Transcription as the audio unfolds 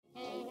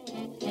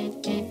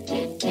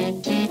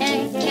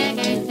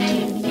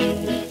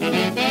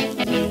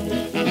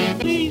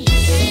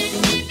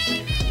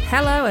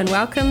Hello and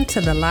welcome to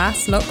the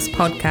Last Looks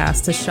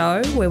podcast, a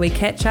show where we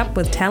catch up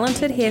with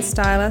talented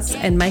hairstylists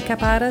and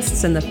makeup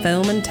artists in the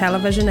film and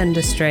television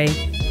industry.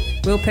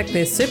 We'll pick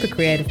their super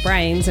creative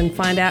brains and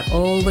find out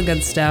all the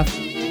good stuff.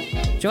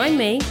 Join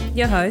me,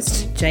 your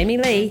host, Jamie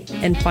Lee,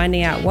 in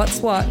finding out what's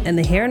what in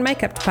the hair and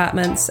makeup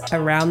departments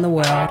around the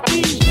world.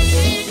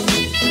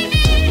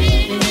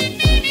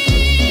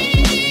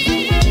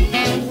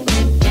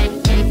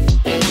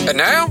 And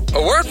now,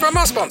 a word from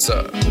our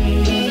sponsor.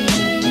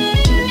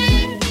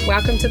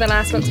 Welcome to the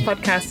Last Looks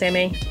podcast,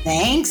 Sammy.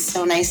 Thanks.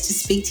 So nice to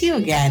speak to you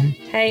again.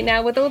 Hey,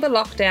 now with all the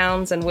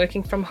lockdowns and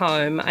working from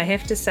home, I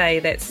have to say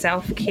that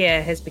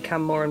self-care has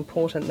become more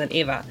important than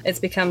ever. It's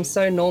become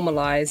so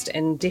normalised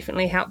and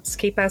definitely helps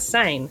keep us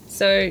sane.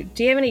 So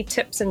do you have any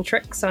tips and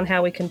tricks on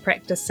how we can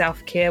practice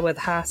self-care with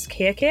Hask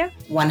Hair Care?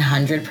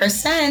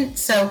 100%.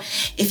 So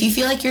if you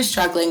feel like you're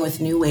struggling with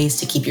new ways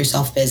to keep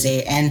yourself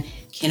busy and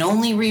can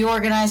only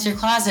reorganize your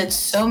closet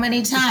so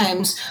many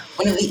times,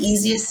 one of the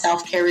easiest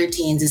self-care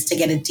routines is to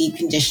get a deep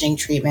conditioning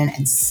treatment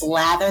and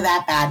slather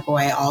that bad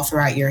boy all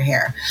throughout your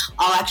hair.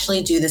 I'll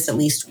actually do this at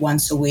least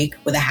once a week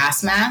with a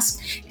Hask mask,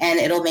 and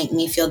it'll make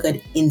me feel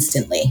good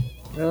instantly.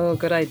 Oh,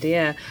 good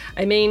idea.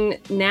 I mean,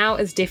 now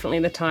is definitely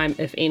the time,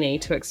 if any,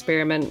 to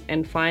experiment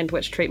and find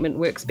which treatment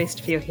works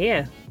best for your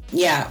hair.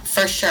 Yeah,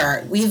 for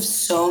sure. We have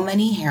so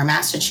many hair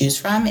masks to choose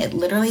from. It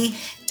literally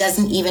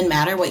doesn't even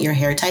matter what your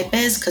hair type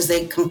is because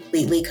they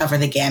completely cover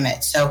the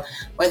gamut. So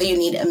whether you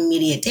need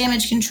immediate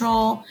damage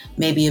control,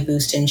 maybe a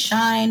boost in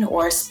shine,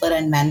 or a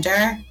split-end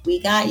mender, we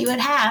got you at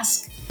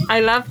Hask. I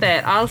love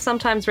that. I'll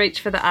sometimes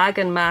reach for the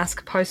argan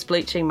mask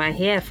post-bleaching my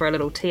hair for a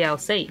little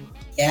TLC.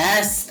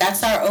 Yes,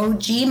 that's our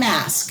OG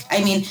mask.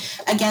 I mean,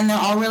 again, they're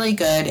all really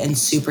good and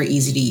super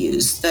easy to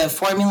use. The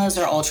formulas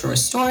are ultra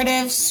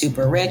restorative,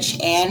 super rich,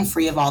 and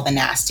free of all the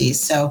nasties.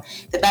 So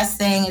the best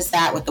thing is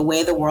that with the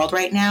way of the world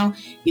right now,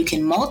 you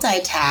can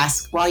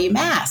multitask while you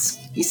mask.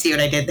 You see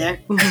what I did there?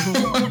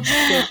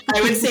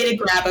 I would say to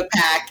grab a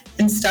pack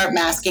and start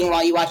masking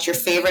while you watch your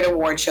favorite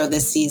award show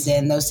this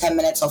season. Those 10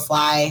 minutes will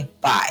fly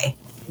by.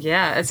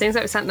 Yeah, it seems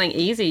like something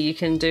easy you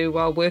can do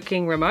while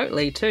working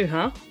remotely too,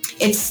 huh?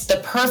 It's the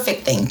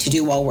perfect thing to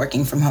do while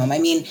working from home. I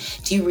mean,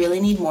 do you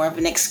really need more of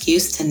an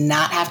excuse to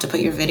not have to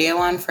put your video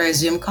on for a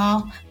Zoom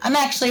call? I'm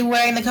actually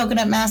wearing the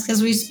coconut mask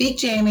as we speak,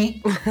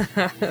 Jamie.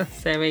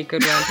 Sammy,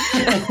 good one.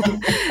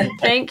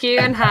 Thank you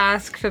and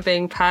Hask for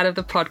being part of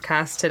the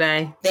podcast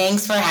today.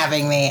 Thanks for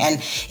having me.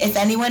 And if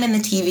anyone in the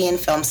TV and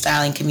film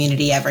styling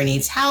community ever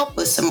needs help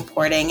with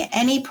supporting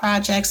any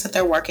projects that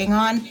they're working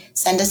on,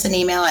 send us an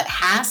email at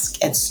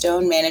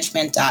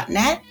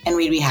hask@stonemanagement.net and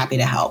we'd be happy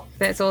to help.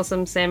 That's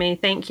awesome, Sammy.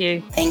 Thank you.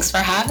 Thanks for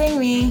having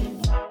me.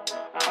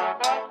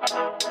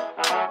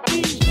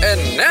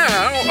 And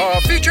now,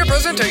 our feature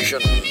presentation.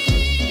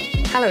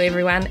 Hello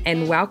everyone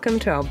and welcome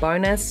to our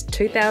bonus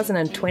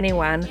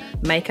 2021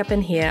 Makeup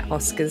and Hair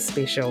Oscars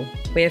special.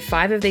 We have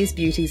 5 of these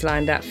beauties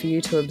lined up for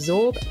you to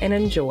absorb and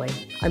enjoy.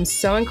 I'm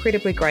so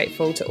incredibly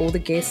grateful to all the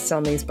guests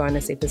on these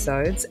bonus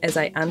episodes as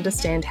I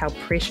understand how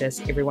precious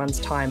everyone's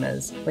time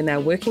is. When they're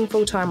working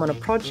full-time on a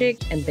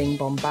project and being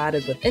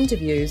bombarded with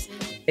interviews,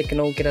 it can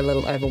all get a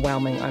little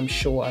overwhelming, I'm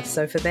sure.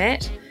 So for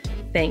that,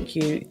 thank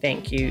you,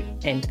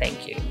 and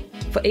thank you.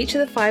 For each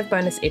of the 5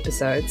 bonus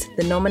episodes,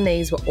 the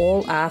nominees were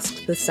all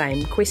asked the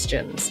same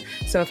questions.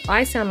 So if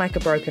I sound like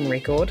a broken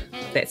record,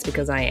 that's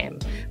because I am.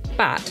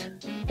 But,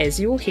 as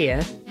you'll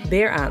hear,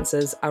 their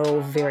answers are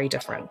all very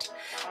different.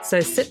 So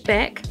sit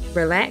back,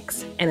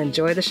 relax, and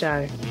enjoy the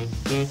show.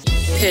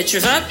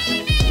 Pictures up.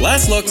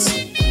 Last looks.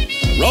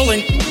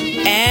 Rolling.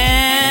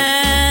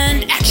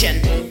 And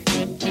action.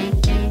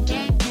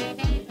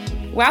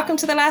 Welcome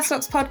to the Last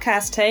Looks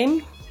podcast,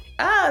 team.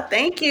 Oh,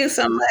 thank you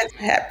so much.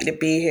 Happy to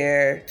be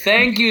here.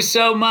 Thank you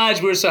so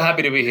much. We're so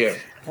happy to be here.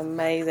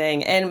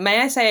 Amazing. And may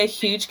I say a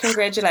huge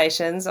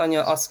congratulations on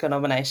your Oscar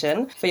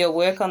nomination for your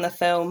work on the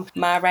film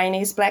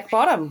Rainey's Black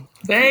Bottom.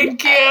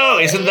 Thank you.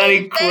 Isn't that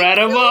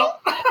incredible?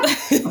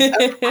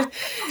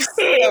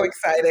 So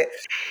excited.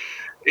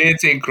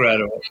 It's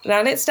incredible.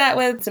 Now let's start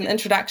with some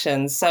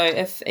introductions. So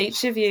if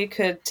each of you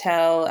could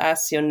tell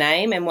us your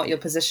name and what your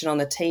position on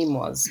the team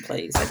was,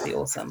 please, that'd be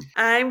awesome.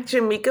 I'm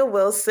Jamaica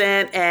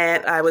Wilson,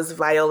 and I was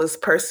Viola's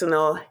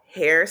personal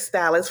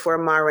hairstylist for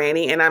Ma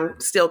Rainey, and I'm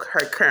still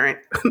her current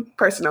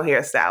personal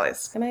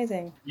hairstylist.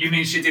 Amazing. You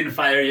mean she didn't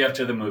fire you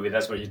after the movie?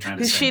 That's what you're trying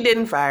to say. She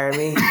didn't fire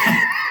me.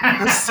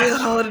 I'm still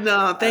holding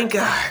on. Thank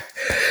God.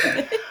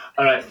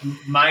 All right.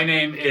 My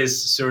name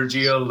is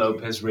Sergio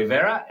Lopez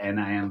Rivera,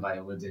 and I am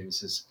Viola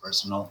Davis's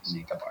personal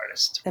makeup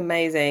artist.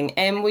 Amazing.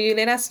 And will you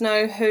let us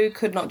know who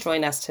could not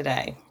join us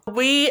today?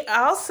 We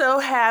also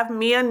have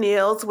Mia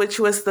Niels, which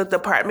was the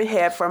department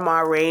head for Ma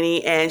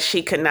Rainey, and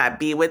she could not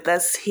be with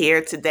us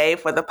here today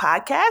for the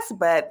podcast,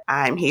 but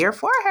I'm here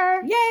for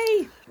her.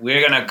 Yay!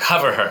 We're going to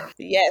cover her.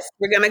 Yes,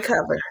 we're going to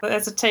cover.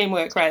 That's a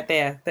teamwork right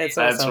there. That's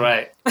awesome. That's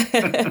right.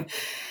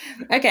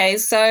 Okay,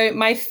 so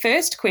my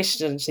first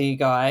question to you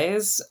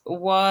guys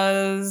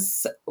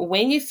was,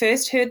 when you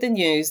first heard the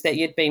news that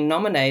you'd been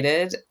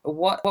nominated,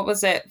 what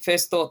was that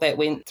first thought that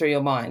went through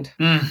your mind?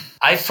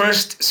 I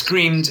first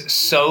screamed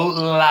so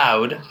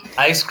loud.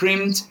 I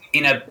screamed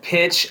in a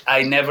pitch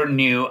I never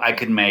knew I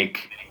could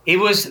make. It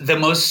was the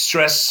most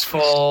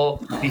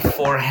stressful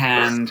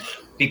beforehand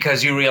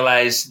because you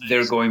realize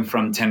they're going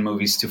from 10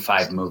 movies to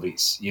 5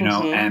 movies, you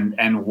know,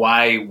 and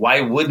why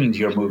wouldn't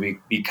your movie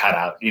be cut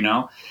out, you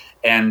know?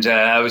 And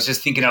I was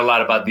just thinking a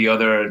lot about the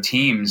other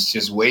teams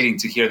just waiting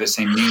to hear the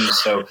same news.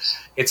 So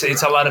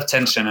it's a lot of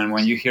tension. And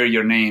when you hear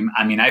your name,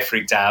 I mean, I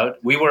freaked out.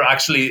 We were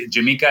actually,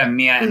 Jamaica and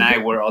Mia and I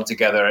were all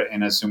together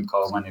in a Zoom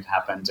call when it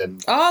happened. And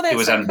that's it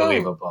was so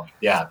unbelievable. Cool.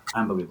 Yeah,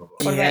 unbelievable.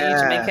 What about you,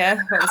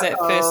 Jamaica? What was that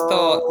first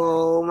thought?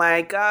 Oh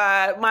my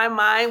God. My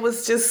mind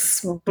was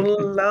just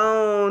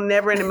blown.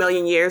 Never in a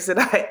million years did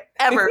I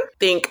ever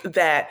think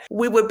that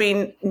we would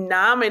be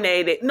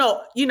nominated.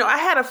 No, you know, I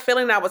had a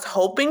feeling I was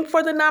hoping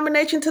for the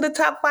nomination to the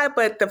top 5,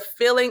 but the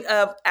feeling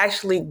of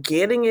actually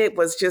getting it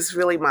was just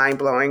really mind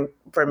blowing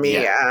for me.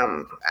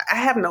 Yeah. I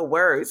have no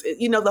words.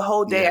 You know, the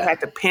whole day I had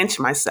to pinch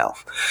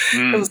myself.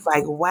 It was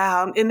like,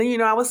 wow. And then, you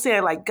know, I was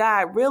saying like,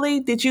 God,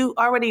 really? Did you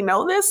already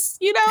know this?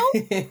 You know,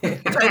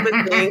 type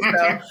of thing.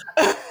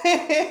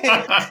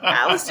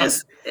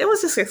 So it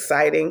was just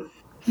exciting.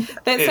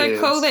 That's so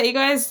cool that you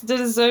guys did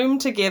a Zoom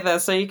together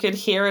so you could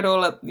hear it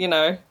all, you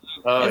know.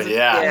 As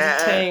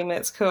a team.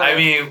 That's cool. I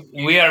mean,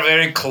 we are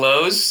very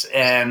close,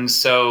 and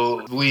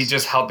so we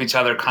just help each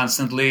other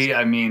constantly.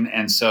 I mean,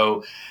 and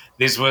so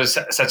this was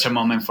such a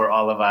moment for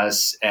all of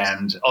us.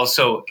 And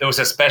also, there was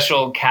a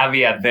special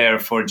caveat there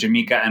for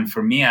Jamaica and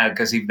for Mia,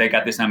 because if they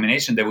got this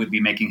nomination, they would be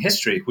making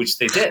history, which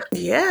they did.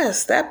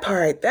 Yes, that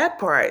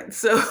part.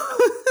 So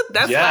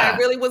that's why I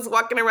really was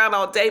walking around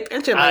all day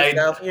pinching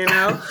myself, you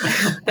know?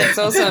 That's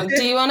awesome.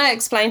 Do you want to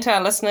explain to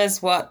our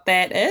listeners what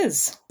that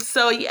is?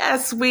 So,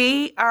 yes,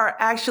 we are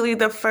actually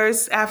the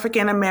first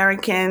African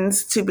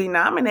Americans to be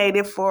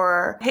nominated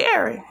for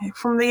hair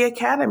from the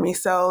Academy.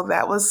 So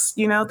that was,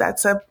 you know,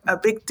 that's a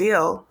big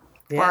deal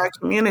for our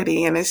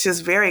community. And it's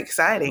just very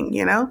exciting,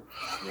 you know?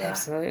 Yeah.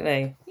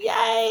 Absolutely.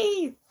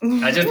 Yay!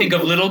 I just think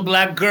of little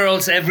black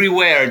girls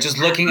everywhere just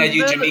looking at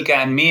you, Jamaica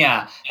and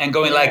Mia, and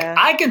going like,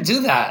 I can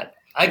do that.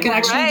 I can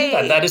actually do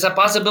that. That is a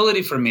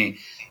possibility for me.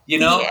 You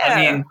know, I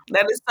mean,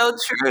 that is so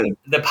true.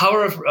 The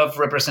power of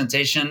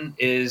representation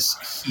is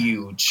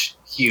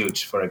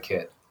huge for a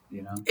kid.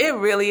 You know? It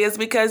really is,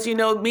 because, you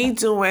know, me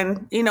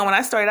doing, you know, when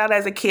I started out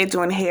as a kid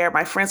doing hair,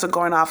 my friends were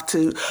going off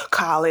to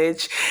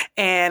college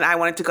and I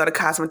wanted to go to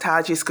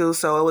cosmetology school.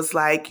 So it was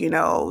like, you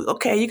know,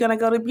 okay, you're going to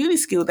go to beauty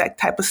school, that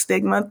type of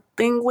stigma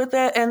thing with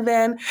it. And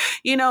then,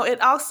 you know,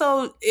 it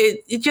also,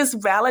 it just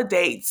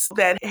validates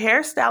that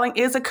hairstyling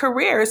is a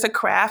career. It's a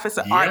craft. It's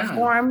an art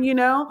form, you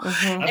know,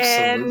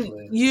 and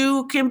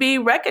you can be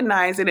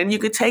recognized and you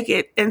could take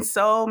it in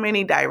so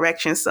many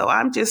directions. So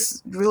I'm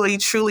just really,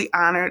 truly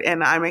honored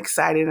and I'm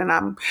excited. And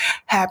I'm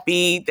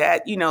happy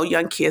that, you know,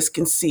 young kids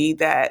can see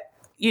that,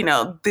 you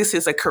know, this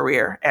is a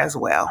career as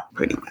well,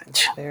 pretty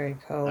much. Very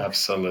cool.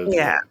 Absolutely.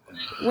 Yeah.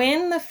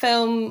 When the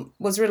film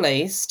was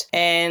released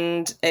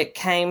and it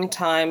came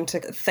time to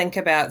think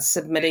about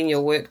submitting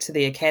your work to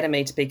the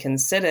Academy to be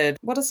considered,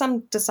 what are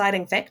some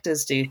deciding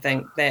factors, do you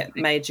think, that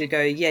made you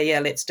go, yeah,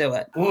 let's do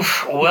it?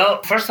 Oof.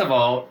 Well, first of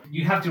all,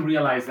 you have to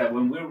realize that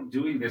when we're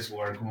doing this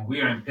work, when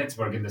we are in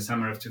Pittsburgh in the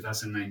summer of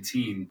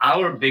 2019,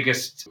 our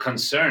biggest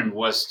concern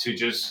was to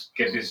just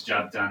get this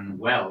job done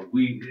well.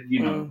 We, you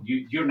know,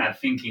 you're not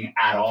thinking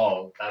at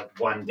all that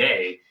one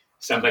day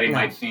somebody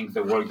might think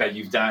the work that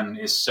you've done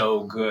is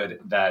so good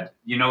that,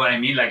 you know what I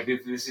mean? Like,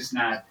 this is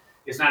not,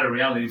 it's not a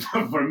reality.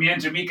 For me and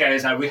Jamaica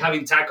is, are we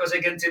having tacos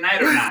again tonight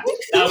or not?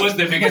 That was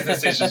the biggest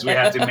decisions we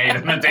had to make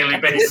on a daily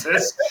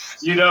basis,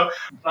 you know?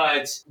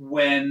 But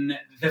when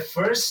the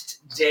first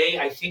day,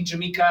 I think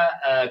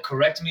Jamaica,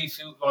 correct me if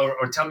you,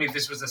 or tell me if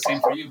this was the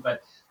same for you,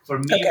 but for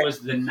me, it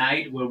was the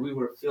night where we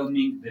were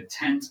filming the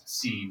tent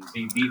scene,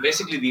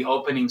 basically the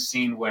opening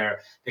scene where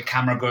the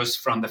camera goes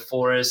from the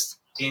forest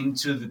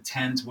into the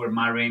tent where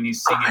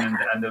Rainey's singing,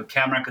 and the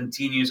camera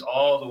continues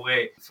all the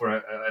way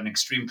for an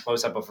extreme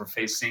close-up of her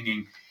face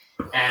singing.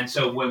 And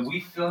so when we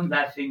filmed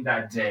that thing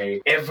that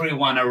day,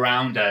 everyone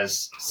around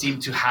us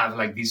seemed to have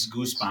like these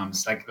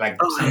goosebumps, like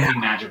something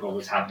magical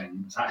was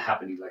happening,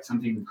 like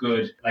something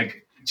good,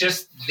 like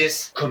just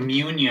this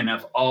communion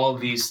of all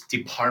these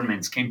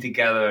departments came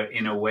together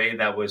in a way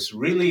that was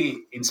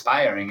really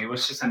inspiring. It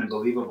was just an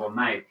unbelievable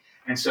night.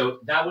 And so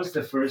that was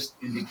the first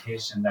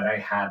indication that I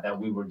had that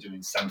we were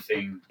doing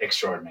something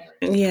extraordinary.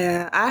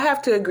 Yeah, I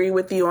have to agree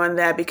with you on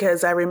that,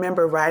 because I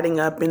remember riding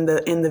up in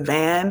the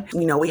van.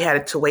 You know, we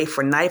had to wait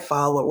for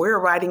nightfall, but we were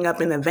riding up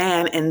in the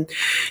van and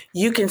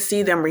you can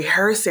see them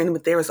rehearsing,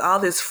 but there was all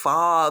this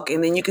fog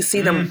and then you could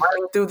see them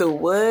running through the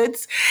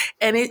woods.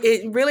 And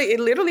it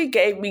literally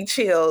gave me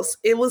chills.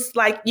 It was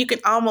like you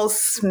could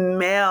almost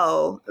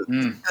smell,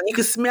 you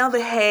could smell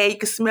the hay, you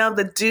could smell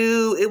the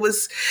dew. It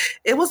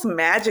was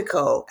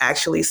magical, actually.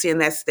 actually seeing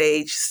that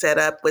stage set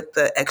up with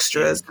the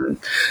extras. And,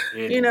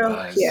 It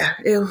was. yeah,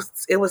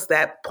 it was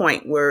that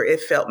point where it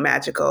felt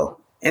magical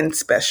and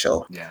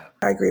special. Yeah.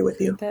 I agree with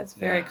you. That's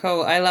very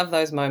cool. I love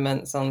those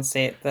moments on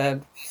set,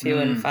 the few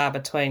and far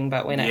between,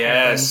 but when it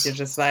happens, you're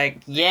just like,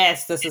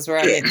 yes, this is where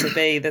I meant to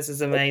be. This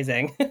is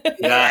amazing.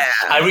 Yeah.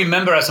 I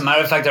remember, as a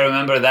matter of fact,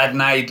 that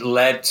night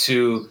led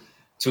to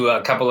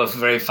a couple of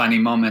very funny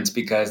moments,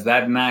 because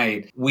that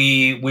night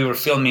we were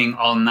filming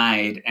all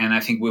night, and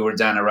I think we were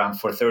done around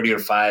 4:30 or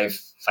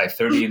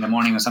 5:30 in the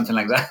morning or something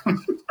like that.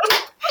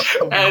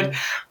 And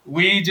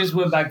we just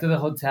went back to the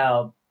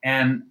hotel,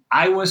 and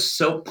I was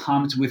so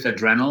pumped with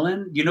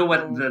adrenaline. You know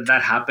what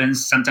that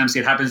happens? Sometimes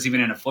it happens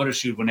even in a photo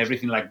shoot, when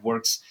everything like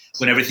works,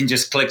 when everything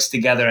just clicks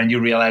together and you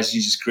realize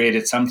you just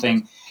created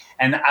something.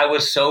 And I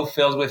was so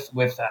filled with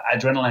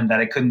adrenaline that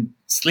I couldn't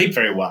sleep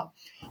very well.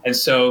 And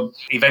so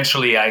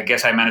eventually, I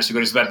guess I managed to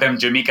go to sleep. But then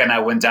Jamaica and I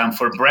went down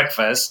for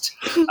breakfast,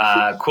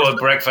 quote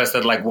breakfast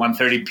at like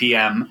 1:30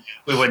 p.m.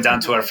 We went down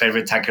to our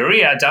favorite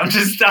taqueria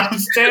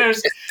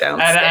downstairs.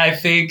 And I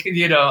think,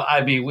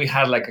 we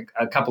had like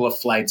a couple of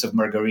flights of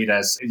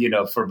margaritas,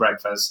 for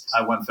breakfast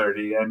at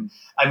 1:30. And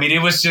I mean,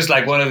 it was just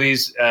like one of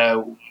these,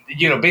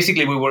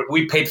 basically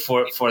we paid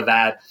for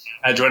that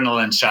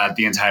adrenaline shot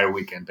the entire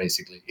weekend.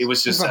 Basically, it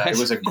was just it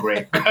was a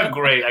great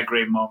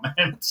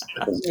moment.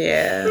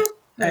 Yeah.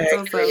 That's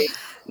awesome.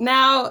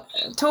 Now,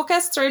 talk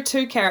us through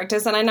two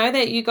characters, and I know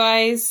that you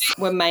guys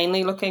were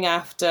mainly looking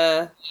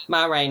after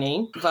Ma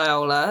Rainey,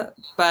 Viola,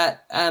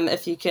 but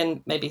if you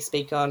can maybe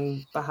speak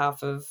on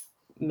behalf of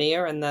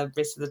Mia and the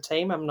rest of the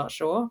team, I'm not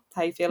sure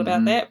how you feel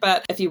about that,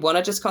 but if you want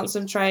to just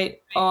concentrate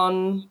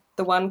on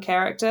the one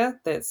character,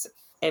 that's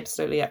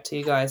absolutely up to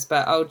you guys,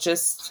 but I'll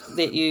just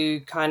let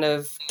you kind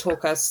of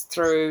talk us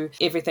through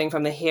everything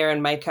from the hair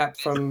and makeup,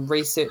 from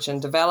research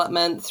and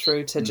development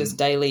through to just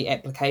daily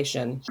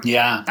application.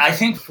 Yeah, I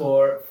think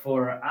for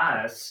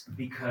us,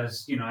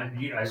 because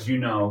as you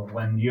know,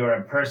 when you're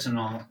a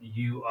personal,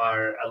 you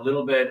are a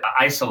little bit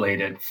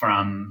isolated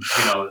from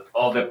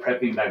all the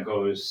prepping that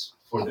goes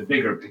for the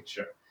bigger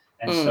picture,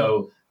 and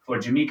so for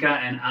Jamaica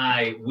and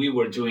I, we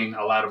were doing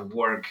a lot of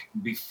work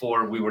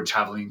before we were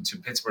traveling to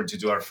Pittsburgh to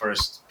do our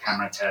first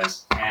camera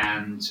test.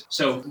 And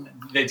so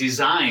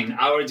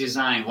our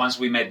design, once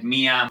we met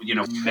Mia,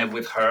 met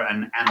with her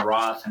and Anna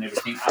Roth and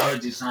everything, our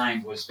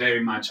design was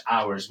very much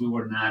ours. We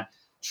were not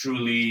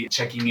truly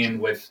checking in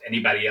with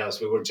anybody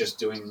else. We were just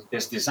doing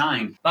this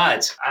design.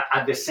 But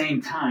at the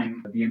same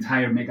time, the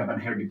entire makeup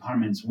and hair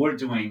departments were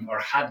doing or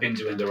had been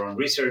doing their own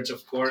research,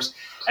 of course.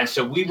 And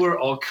so we were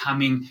all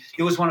coming.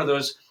 It was one of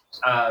those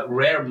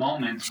rare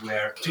moments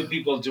where two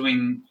people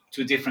doing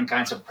two different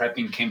kinds of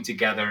prepping came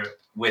together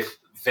with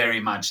very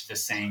much the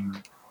same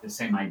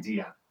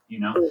idea,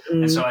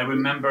 And so I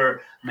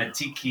remember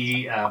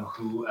Matiki,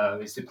 who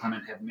is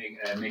department head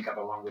makeup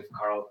along with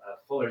Carl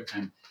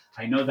Fullerton.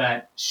 I know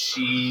that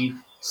she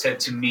said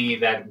to me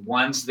that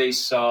once they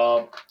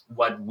saw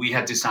what we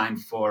had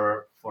designed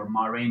for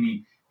Ma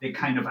Rainey, they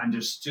kind of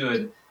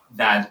understood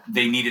that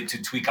they needed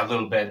to tweak a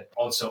little bit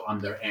also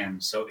on their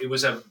end. So it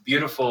was a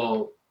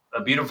beautiful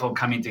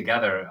coming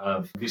together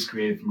of these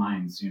creative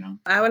minds,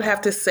 I would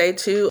have to say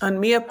too, on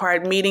Mia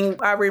part meeting,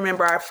 I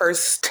remember our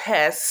first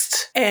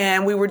test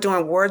and we were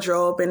doing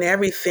wardrobe and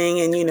everything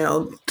and,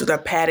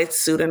 the padded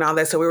suit and all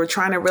that. So we were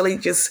trying to really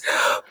just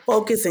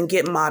focus and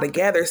get Ma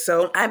together.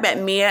 So I met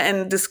Mia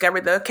and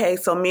discovered that, okay,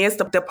 so Mia's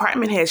the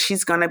department head.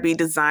 She's going to be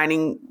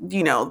designing,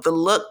 the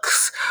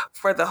looks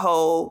for the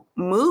whole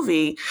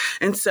movie.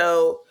 And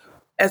so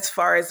as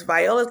far as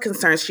Viola's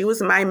concerned, she was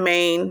my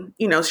main,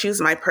 she was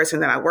my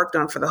person that I worked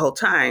on for the whole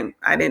time.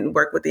 I didn't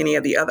work with any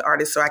of the other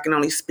artists, so I can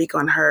only speak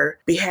on her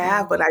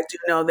behalf. But I do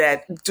know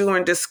that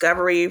during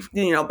Discovery,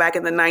 back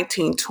in the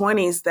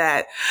 1920s,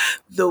 that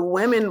the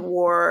women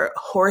wore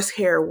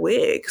horsehair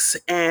wigs.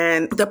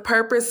 And the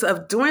purpose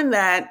of doing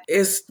that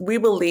is, we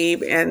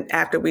believe, and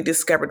after we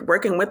discovered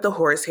working with the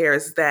horsehair,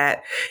 is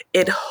that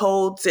it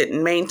holds it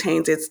and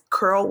maintains its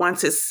curl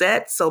once it's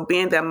set. So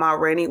being that Ma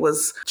Rainey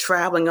was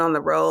traveling on the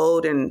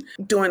road and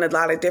doing a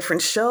lot of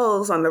different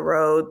shows on the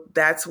road,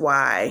 that's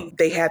why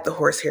they had the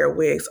horsehair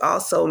wigs.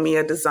 Also,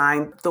 Mia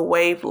designed the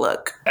wave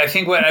look. I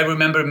think what I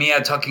remember Mia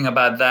talking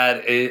about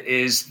that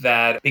is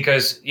that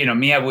because,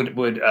 Mia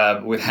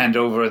would hand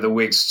over the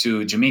wigs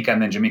to Jamaica,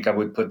 and then Jamaica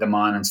would put them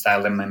on and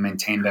style them and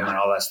maintain them and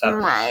all that stuff.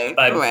 Right.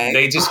 But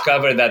they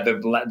discovered that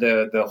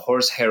the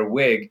horsehair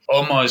wig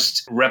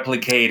almost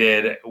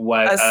replicated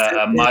what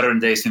a modern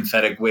day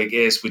synthetic wig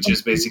is, which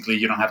is basically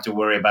you don't have to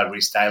worry about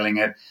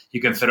restyling it. You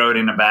can throw it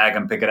in a bag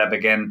and pick it up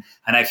again.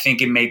 And I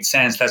think it made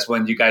sense. That's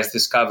when you guys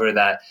discovered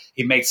that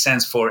it makes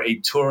sense for a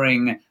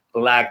touring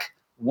Black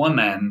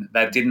woman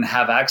that didn't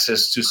have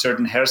access to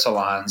certain hair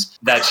salons,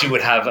 that she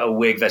would have a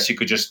wig that she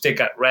could just take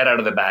right out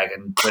of the bag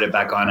and put it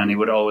back on, and it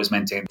would always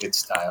maintain its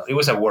style. It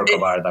was a work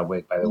of art, that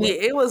wig, by the way.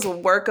 Yeah, it was a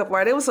work of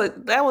art.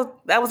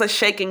 That was a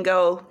shake and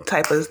go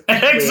type of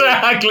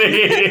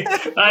exactly.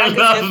 I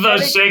love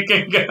the shake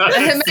and go.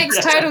 It makes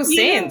total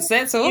sense.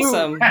 That's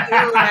awesome.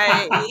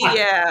 Right.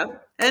 Yeah.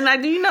 And I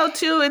do know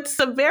too, it's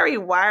a very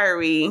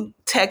wiry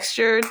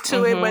texture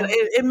to it, but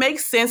it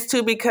makes sense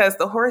too because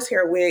the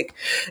horsehair wig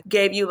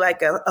gave you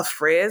like a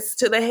frizz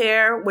to the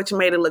hair, which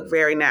made it look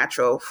very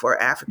natural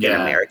for African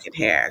American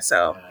hair.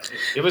 So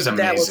it was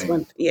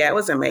amazing. It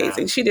was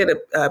amazing. She did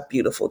a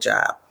beautiful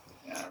job.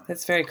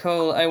 That's very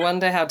cool. I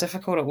wonder how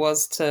difficult it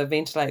was to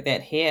ventilate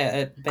that hair,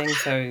 it being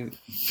so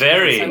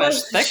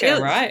much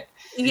thicker, right?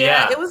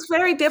 Yeah, it was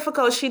very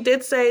difficult. She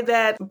did say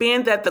that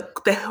being that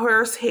the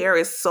horse hair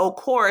is so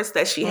coarse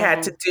that she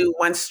had to do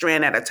one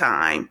strand at a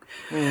time.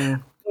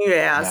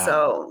 Yeah,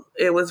 so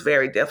it was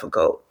very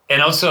difficult.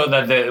 And also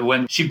that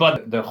when she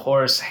bought the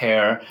horse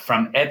hair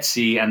from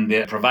Etsy and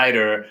the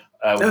provider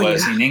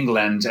was in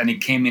England and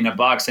it came in a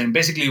box, and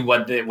basically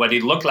what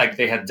it looked like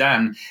they had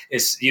done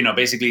is,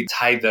 basically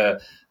tie the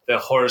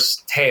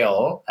horse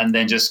tail and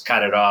then just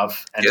cut it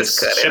off and just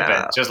ship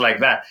it just like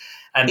that.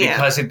 And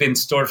because it'd been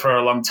stored for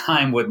a long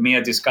time, what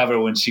Mia discovered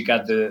when she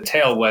got the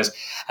tail was,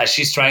 as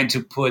she's trying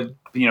to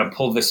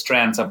pull the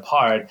strands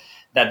apart,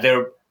 that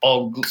they're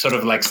all sort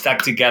of like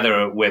stuck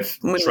together with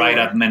dried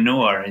up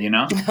manure,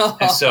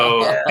 And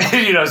so,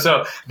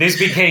 so this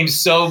became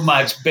so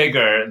much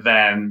bigger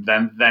than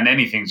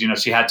anything.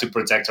 She had to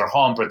protect her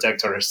home,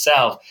 protect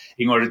herself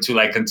in order to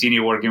like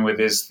continue working with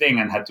this thing,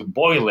 and had to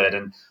boil it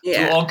and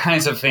do all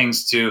kinds of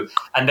things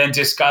and then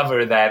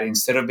discover that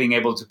instead of being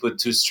able to put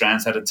 2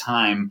 strands at a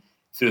time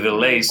through the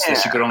lace, that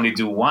she could only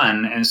do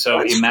 1. And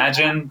so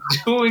imagine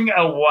doing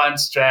a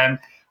 1-strand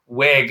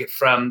wig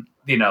from,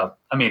 anyway,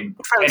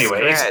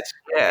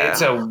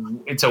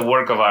 it's a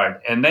work of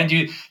art. And then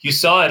you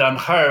saw it on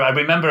her. I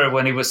remember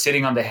when it was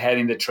sitting on the head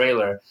in the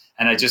trailer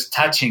and I just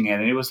touching it,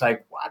 and it was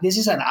like, wow, this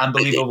is an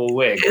unbelievable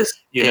wig,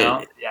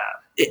 Yeah.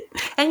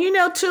 And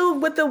too,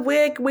 with the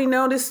wig, we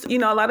noticed, a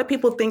lot of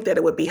people think that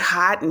it would be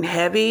hot and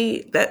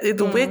heavy. That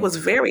the wig was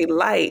very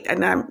light,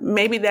 and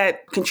maybe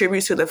that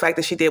contributes to the fact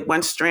that she did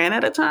 1 strand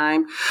at a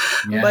time.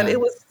 Yeah. But it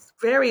was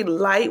very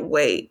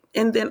lightweight.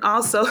 And then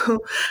also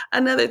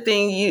another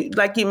thing, you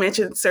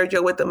mentioned,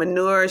 Sergio, with the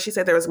manure, she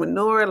said there was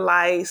manure,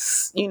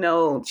 lice, she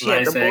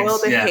had to boil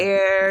the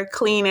hair,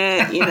 clean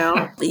it,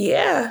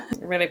 Yeah.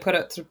 Really put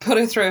her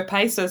through her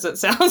paces, it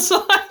sounds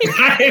like.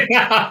 I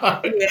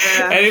know.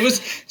 Yeah. And it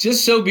was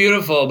just so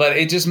beautiful, but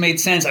it just made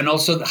sense. And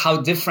also how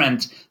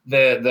different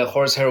the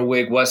horsehair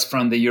wig was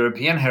from the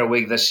European hair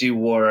wig that she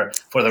wore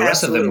for the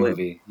rest of the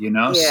movie,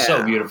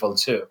 So beautiful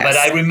too. But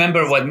I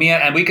remember what Mia,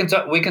 and we can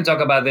talk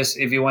about this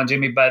if you want,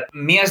 Jimmy, but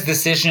Mia's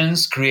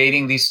decisions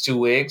creating these 2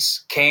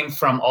 wigs came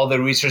from all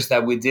the research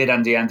that we did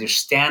and the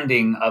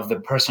understanding of the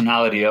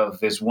personality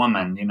of this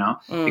woman,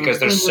 because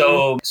there's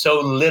so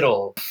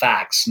little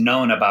facts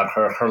known about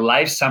her. Her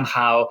life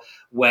somehow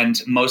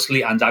went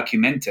mostly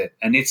undocumented.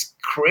 And it's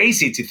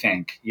crazy to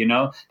think,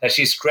 that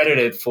she's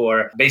credited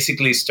for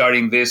basically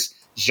starting this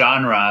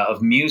genre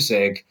of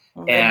music.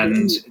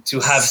 And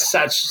to have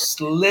such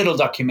little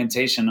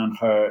documentation on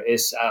her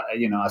is,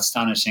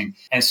 astonishing.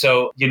 And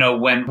so,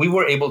 when we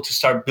were able to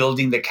start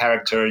building the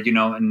character,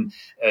 in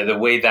the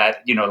way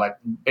that,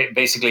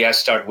 basically I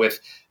start with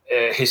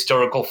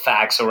historical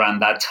facts around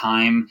that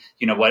time.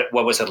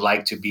 What was it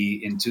like to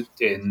be in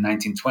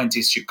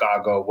 1920s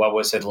Chicago? What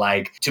was it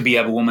like to be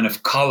a woman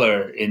of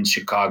color in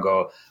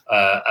Chicago?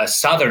 A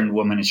Southern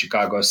woman in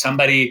Chicago,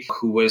 somebody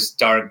who was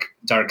dark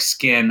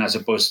skin as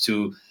opposed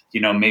to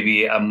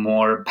maybe a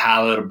more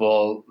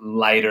palatable,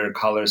 lighter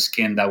color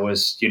skin that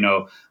was,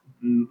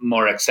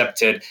 more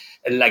accepted.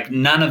 Like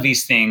none of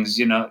these things,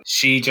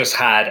 she just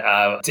had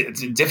a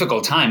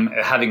difficult time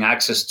having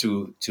access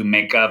to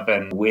makeup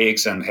and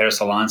wigs and hair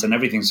salons and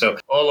everything. So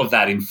all of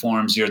that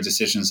informs your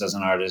decisions as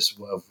an artist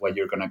of what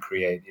you're going to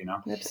create,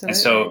 Absolutely. And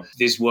so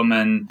this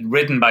woman,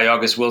 written by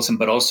August Wilson,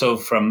 but also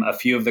from a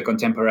few of the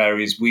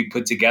contemporaries, we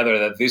put together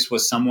that this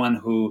was someone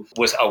who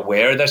was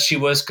aware that she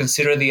was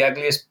considered the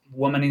ugliest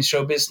woman in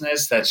show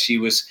business, that she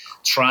was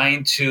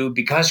trying to,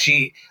 because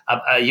she,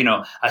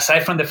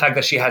 aside from the fact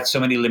that she had so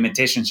many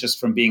limitations just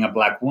from being a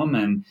Black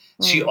woman,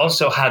 she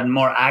also had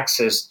more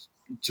access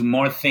to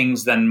more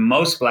things than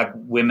most Black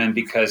women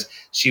because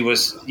she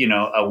was,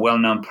 a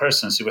well-known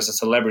person. She was a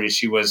celebrity.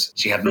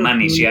 She had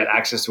money. She had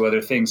access to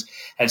other things.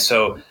 And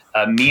so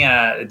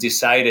Mia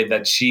decided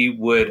that she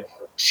would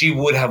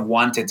have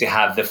wanted to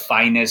have the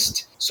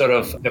finest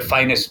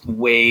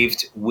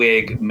waved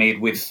wig made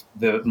with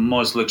the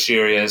most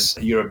luxurious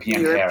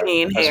European hair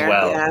as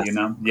well,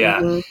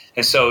 yes.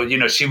 And so,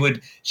 she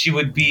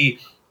would be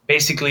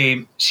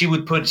basically, she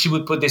would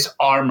put this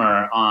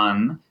armor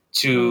on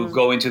to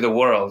go into the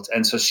world.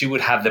 And so she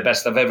would have the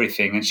best of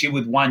everything. And she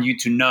would want you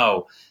to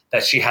know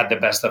that she had the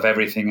best of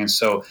everything. And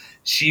so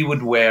she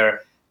would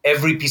wear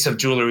every piece of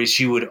jewelry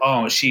she would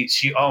own,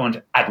 she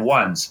owned at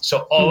once.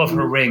 So all of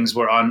her rings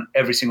were on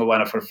every single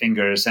one of her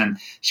fingers. And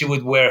she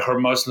would wear her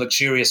most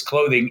luxurious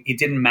clothing. It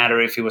didn't matter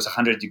if it was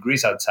 100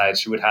 degrees outside.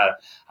 She would have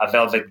a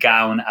velvet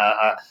gown,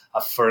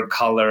 a fur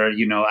collar,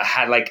 a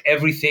hat, like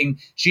everything.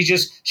 She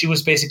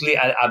was basically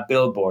a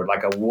billboard,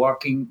 like a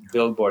walking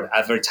billboard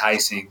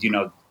advertising,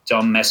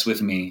 don't mess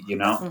with me, you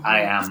know,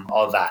 I am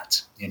all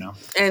that, you know.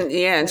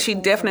 And she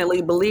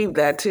definitely believed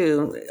that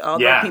too.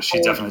 Although Yeah, she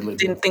people definitely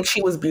did. didn't think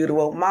she was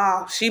beautiful,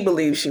 Ma, she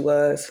believed she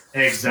was.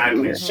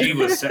 Exactly. She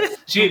was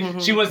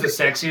she was the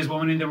sexiest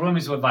woman in the room,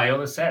 is what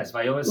Viola says.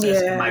 Viola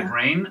says, in my Yeah.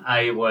 brain,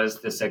 I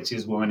was the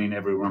sexiest woman in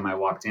every room I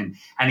walked in.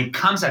 And it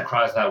comes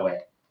across that way.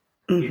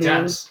 It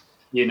does.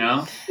 You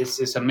know?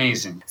 It's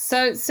amazing.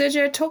 So,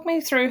 Sergio, talk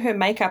me through her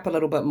makeup a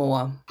little bit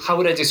more. How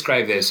would I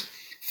describe this?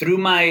 Through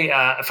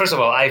my, first of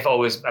all, I've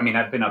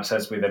been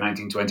obsessed with the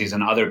 1920s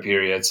and other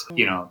periods,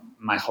 you know,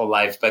 my whole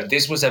life. But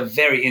this was a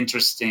very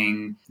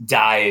interesting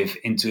dive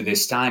into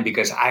this time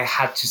because I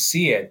had to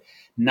see it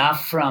not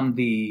from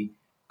the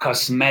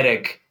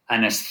cosmetic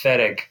and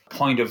aesthetic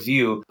point of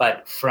view,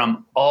 but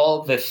from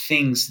all the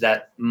things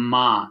that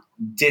Ma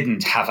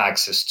didn't have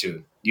access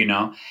to, you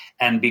know,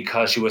 and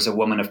because she was a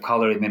woman of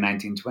color in the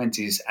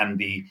 1920s, and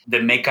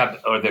the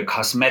makeup or the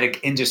cosmetic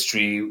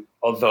industry,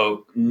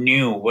 although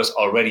new, was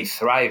already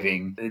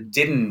thriving, it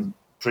didn't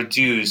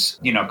produce,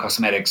 you know,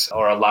 cosmetics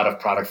or a lot of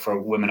product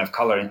for women of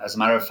color. As a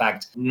matter of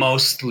fact,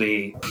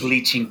 mostly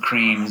bleaching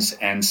creams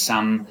and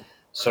some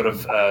sort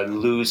of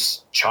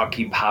loose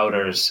chalky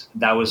powders.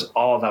 That was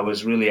all that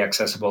was really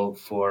accessible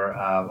for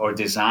or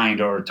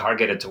designed or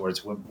targeted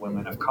towards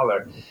women of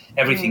color.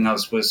 Everything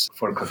else was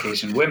for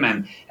Caucasian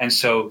women. And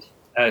so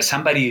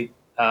somebody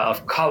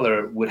of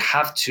color would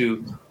have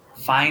to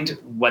find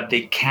what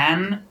they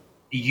can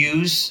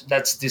use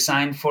that's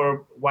designed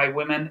for white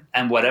women,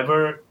 and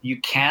whatever you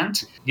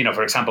can't, you know,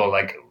 for example,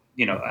 like,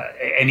 you know,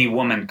 any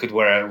woman could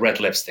wear a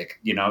red lipstick,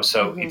 you know,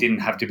 so it didn't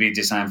have to be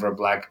designed for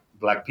black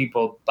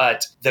people,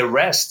 but the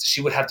rest she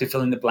would have to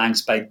fill in the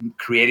blanks by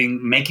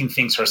making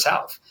things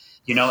herself,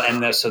 you know.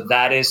 And so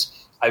that is,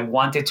 I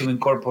wanted to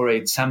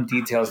incorporate some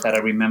details that I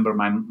remember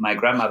my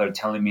grandmother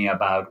telling me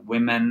about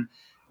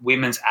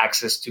women's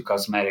access to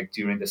cosmetic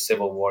during the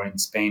Civil War in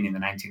Spain in the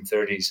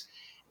 1930s.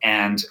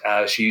 And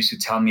she used to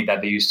tell me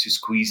that they used to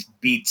squeeze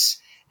beets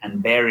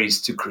and berries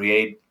to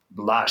create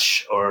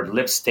blush or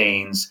lip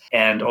stains.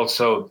 And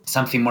also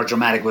something more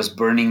dramatic was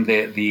burning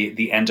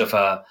the end of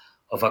a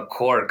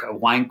cork, a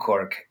wine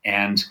cork,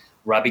 and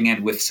rubbing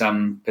it with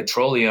some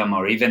petroleum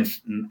or even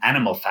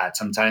animal fat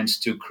sometimes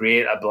to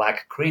create a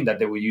black cream that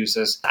they would use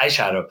as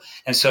eyeshadow.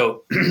 And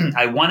so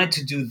I wanted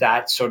to do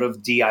that sort of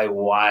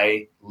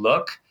DIY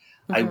look.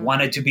 I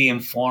wanted to be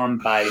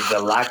informed by the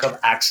lack of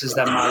access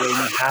that Ma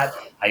Rainey had.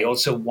 I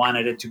also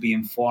wanted it to be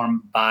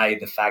informed by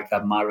the fact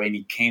that Ma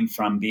Rainey came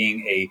from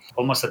being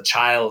almost a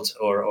child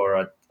or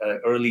a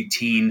early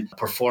teen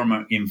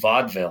performer in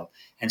vaudeville.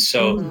 And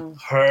so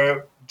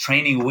her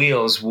training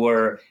wheels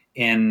were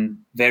in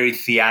very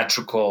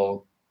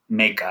theatrical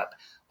makeup.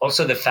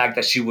 Also, the fact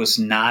that she was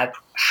not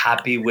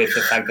happy with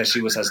the fact that she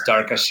was as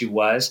dark as she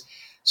was.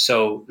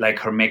 So, like,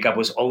 her makeup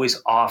was always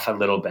off a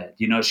little bit.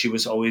 You know, she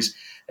was always,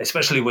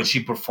 especially when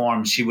she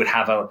performed, she would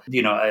have a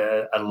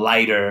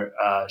lighter.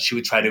 She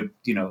would try to,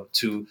 you know,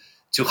 to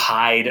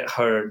hide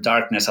her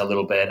darkness a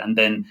little bit. And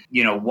then,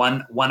 you know,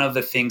 one of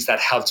the things that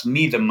helped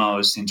me the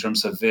most in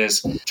terms of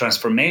this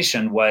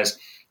transformation was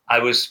I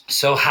was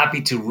so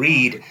happy to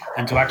read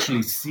and to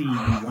actually see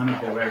in one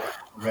of the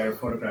rare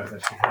photographs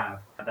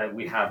that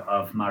we have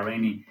of Ma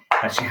Rainey,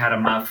 that she had a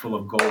mouthful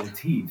of gold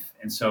teeth.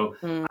 And so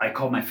I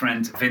called my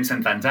friend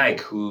Vincent van Dyke,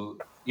 who,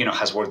 you know,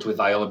 has worked with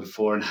Viola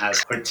before and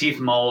has her teeth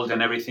mold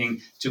and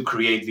everything, to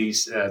create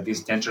these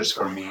dentures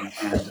for me.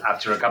 And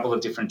after a couple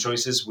of different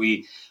choices,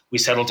 we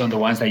settled on the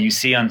ones that you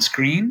see on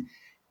screen.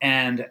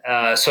 And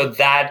so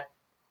that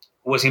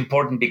was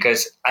important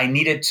because I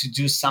needed to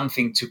do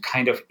something to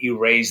kind of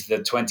erase the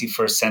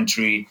 21st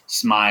century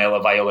smile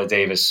of Viola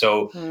Davis.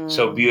 So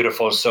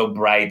beautiful, so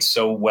bright,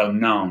 so well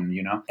known,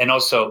 you know. And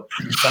also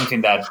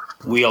something that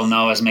we all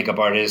know as makeup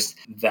artists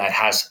that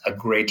has a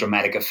great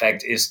dramatic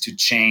effect is to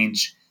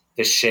change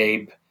the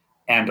shape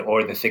and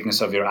or the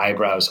thickness of your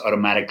eyebrows.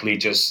 Automatically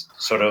just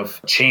sort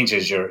of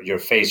changes your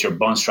face, your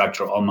bone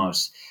structure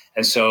almost.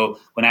 And so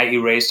when I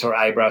erased her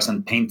eyebrows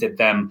and painted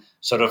them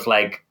sort of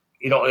like,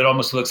 it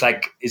almost looks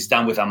like it's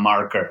done with a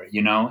marker,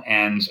 you know,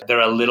 and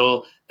they're a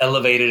little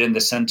elevated in the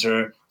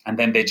center, and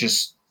then they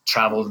just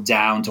travel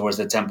down towards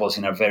the temples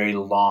in a very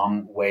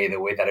long way, the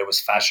way that it was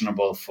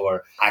fashionable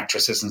for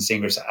actresses and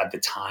singers at the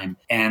time.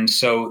 And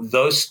so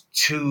those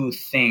two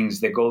things,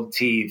 the gold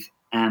teeth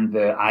and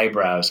the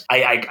eyebrows,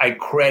 I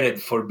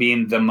credit for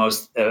being the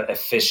most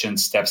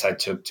efficient steps I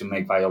took to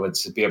make Viola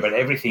disappear. But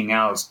everything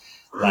else,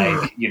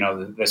 like, you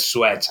know, the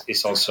sweat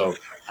is also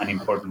an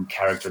important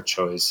character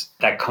choice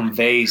that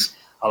conveys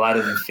a lot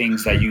of the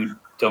things that you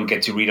don't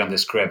get to read on the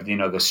script, you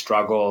know, the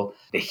struggle,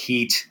 the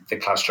heat, the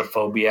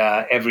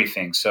claustrophobia,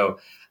 everything. So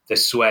the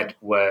sweat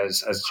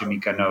was, as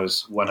Jamaica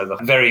knows, one of the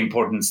very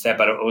important steps,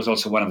 but it was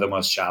also one of the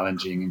most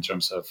challenging in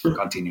terms of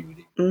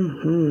continuity.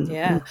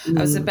 Yeah.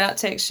 I was about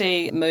to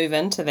actually move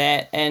into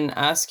that and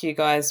ask you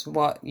guys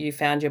what you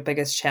found your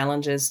biggest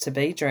challenges to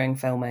be during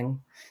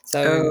filming.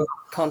 So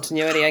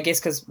continuity, I guess,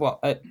 because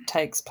it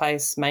takes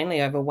place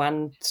mainly over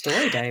one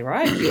story day,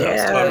 right?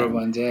 Over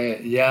one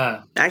day.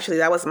 Yeah. Actually,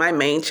 that was my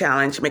main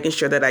challenge, making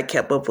sure that I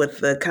kept up with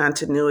the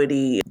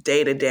continuity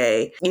day to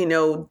day.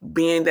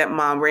 Being that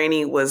Mom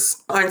Rainey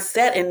was on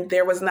set and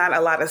there was not a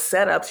lot of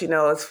setups,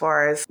 as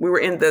far as we were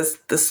in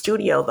the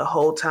studio the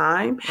whole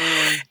time.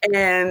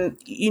 And,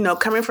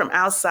 coming from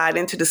outside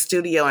into the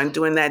studio and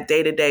doing that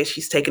day to day,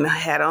 she's taking the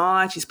hat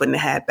on, she's putting the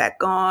hat back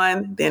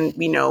on. Then,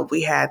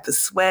 we had the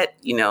sweat,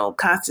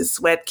 constant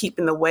sweat,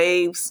 keeping the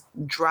waves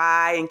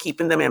dry and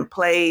keeping them in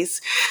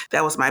place.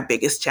 That was my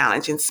biggest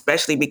challenge, and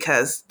especially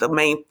because the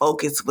main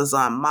focus was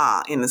on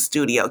Ma in the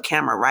studio,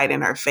 camera right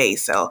in her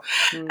face. So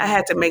I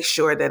had to make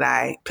sure that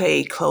I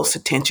paid close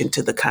attention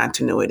to the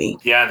continuity.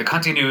 Yeah, the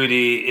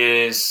continuity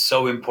is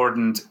so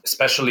important,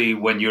 especially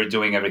when you're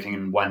doing everything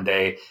in one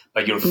day,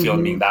 but you're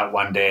filming that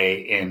one day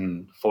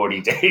in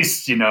 40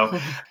 days,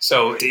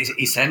 So it's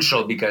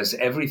essential because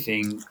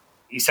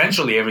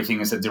essentially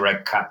everything is a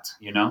direct cut,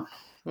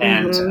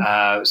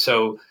 And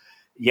so,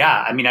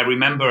 yeah, I mean, I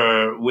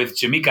remember with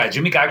Jamaica,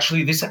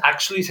 actually, this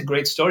actually is a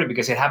great story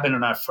because it happened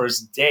on our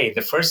first day.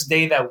 The first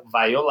day that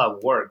Viola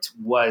worked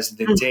was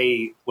the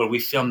day where we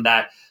filmed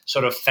that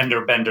sort of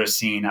fender bender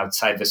scene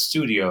outside the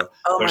studio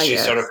where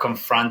she's sort of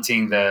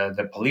confronting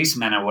the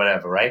policeman or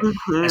whatever, right?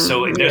 And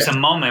so there's a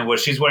moment where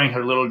she's wearing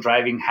her little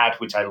driving hat,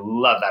 which I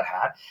love that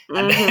hat.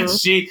 And then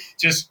she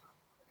just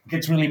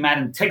gets really mad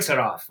and takes it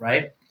off,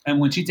 right? And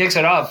when she takes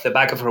it off, the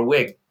back of her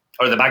wig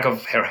or the back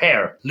of her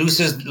hair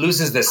loses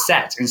the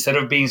set. Instead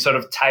of being sort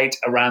of tight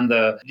around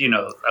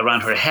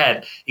around her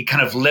head, it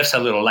kind of lifts a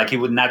little, like it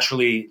would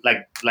naturally,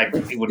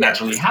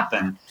 naturally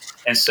happen.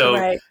 And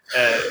so,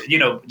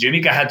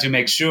 Jamaica had to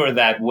make sure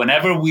that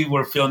whenever we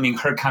were filming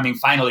her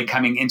finally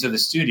coming into the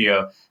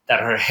studio,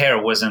 that her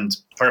hair wasn't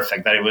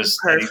perfect, that it was,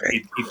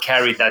 it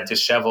carried that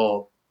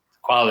disheveled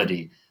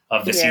quality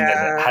of the scene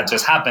that had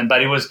just happened.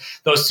 But it was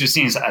those two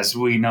scenes, as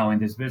we know in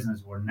this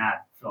business, were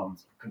not filmed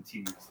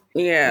continuously.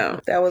 Yeah,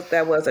 that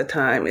was a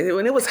time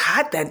when it was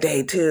hot that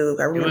day too.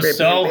 I remember it was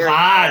so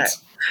hot.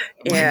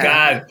 Oh my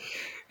God.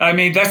 I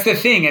mean, that's the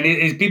thing.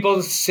 And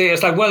people say,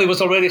 it's like, well, it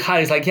was already hot.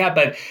 It's like, yeah,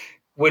 but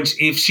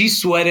if she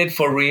sweated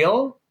for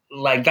real,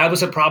 like that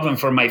was a problem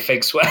for my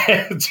fake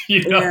sweat,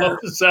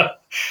 So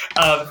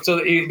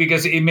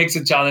because it makes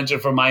it challenging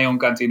for my own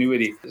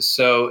continuity.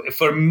 So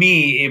for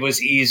me, it was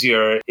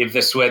easier if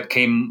the sweat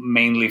came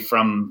mainly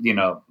from,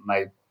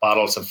 my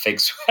bottles of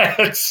fake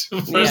sweats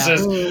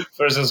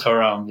versus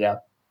her own. Yeah.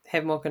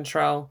 Have more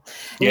control.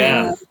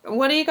 Yeah.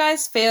 What do you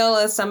guys feel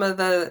are some of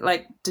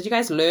the, did you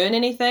guys learn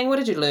anything? What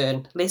did you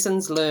learn?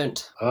 Lessons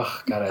learned?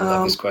 Oh, God, I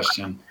love this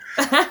question.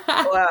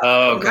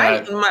 Well,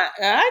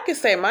 I could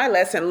say my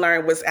lesson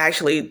learned was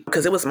actually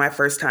because it was my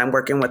first time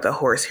working with a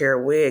horsehair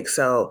wig.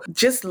 So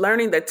just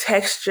learning the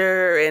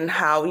texture and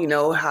how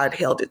it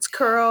held its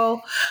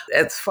curl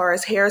as far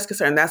as hair is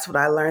concerned, that's what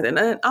I learned. And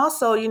then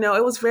also,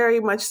 it was very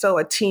much so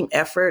a team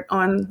effort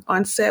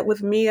on set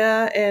with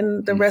Mia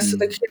and the rest of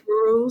the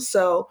crew.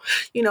 So,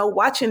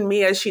 watching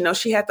Mia,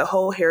 she had the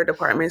whole hair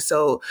department.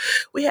 So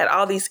we had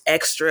all these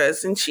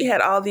extras and she had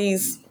all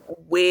these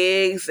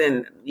wigs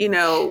and,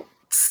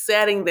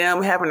 setting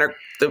them, having other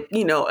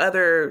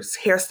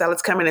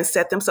hairstylists come in and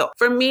set them. So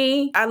for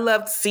me, I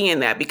loved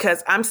seeing that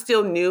because I'm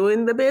still new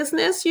in the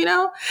business,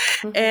 and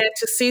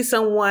to see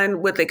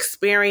someone with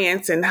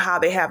experience and how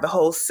they have the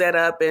whole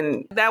setup,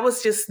 and that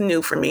was just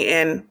new for me.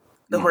 And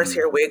the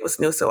horsehair wig was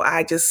new, so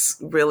I just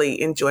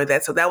really enjoyed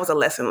that. So that was a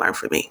lesson learned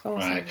for me.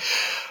 Right.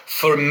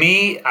 For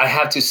me, I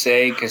have to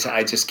say, because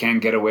I just can't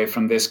get away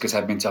from this because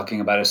I've been talking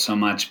about it so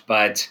much,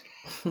 but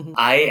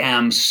I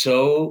am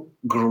so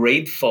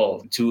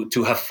grateful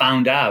to have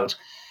found out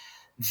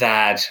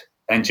that,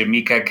 and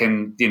Jamaica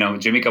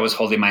was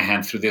holding my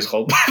hand through this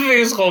whole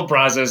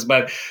process,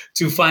 but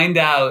to find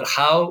out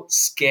how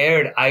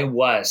scared I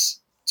was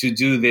to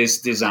do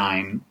this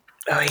design.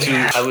 Oh,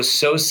 yeah. I was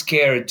so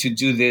scared to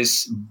do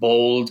this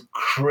bold,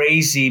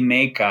 crazy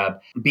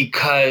makeup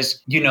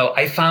because,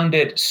 I found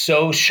it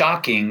so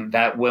shocking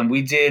that when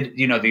we did,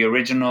 the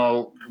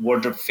original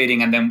wardrobe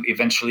fitting and then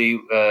eventually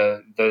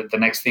the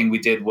next thing we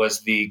did was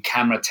the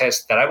camera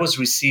test, that I was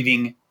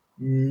receiving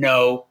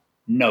no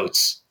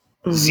notes,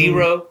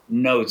 0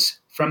 notes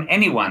from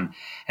anyone.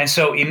 And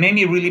so it made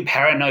me really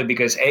paranoid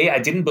because I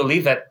didn't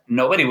believe that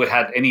nobody would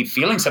have any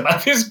feelings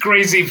about this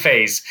crazy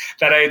face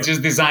that I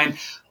just designed.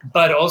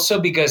 But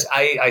also because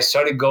I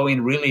started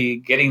getting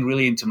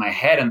really into my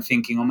head and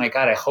thinking, oh my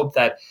God, I hope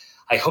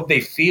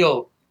they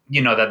feel,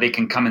 that they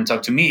can come and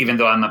talk to me, even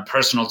though I'm a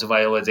personal to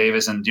Viola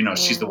Davis and,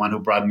 she's the one who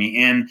brought me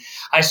in.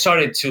 I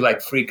started to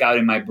freak out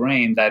in my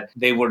brain that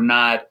they were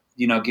not,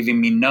 giving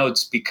me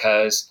notes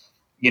because,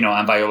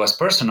 I'm Viola's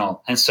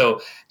personal. And so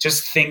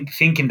just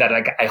thinking that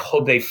I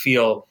hope they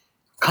feel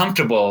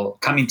comfortable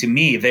coming to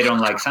me if they don't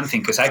like something,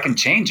 because I can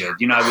change it.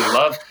 I would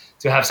love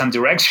to have some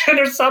direction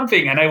or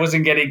something. And I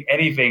wasn't getting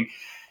anything.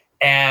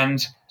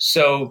 And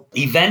so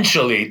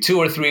eventually 2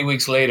 or 3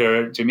 weeks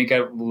later,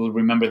 Jamaica will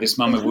remember this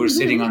moment. We were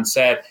sitting on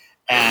set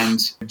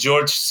And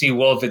George C.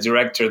 Wolfe, the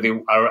director,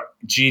 our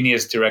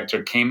genius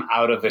director, came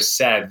out of the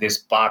set, this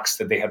box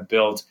that they had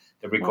built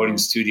the recording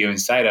studio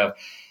inside of.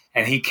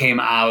 And he came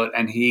out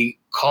and he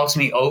calls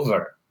me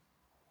over.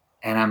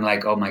 And I'm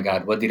like, oh my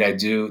God, what did I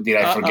do? Did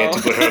I forget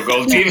to put her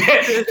gold teeth?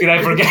 Did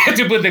I forget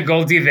to put the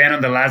gold teeth in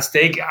on the last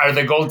take? Are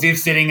the gold teeth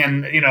sitting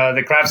in,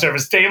 the craft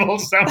service table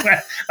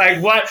somewhere?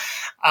 Like what?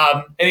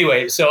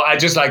 Anyway, so I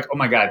just like, oh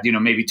my God,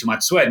 maybe too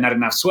much sweat, not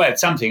enough sweat,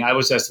 something. I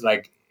was just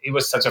like, it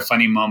was such a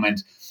funny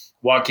moment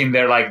walking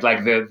there, like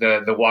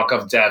the walk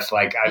of death.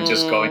 Like I'm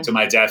just going to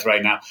my death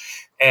right now.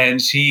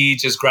 And she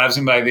just grabs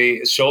him by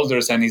the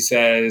shoulders and he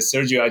says,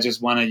 Sergio, I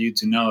just wanted you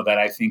to know that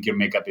I think your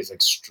makeup is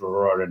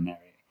extraordinary.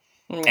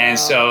 Wow. And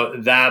so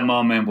that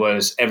moment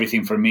was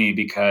everything for me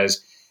because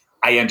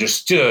I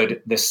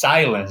understood the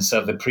silence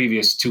of the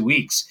previous 2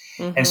 weeks.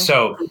 Mm-hmm. And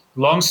so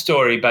long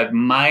story, but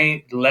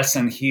my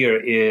lesson here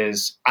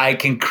is I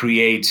can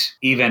create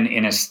even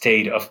in a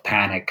state of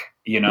panic,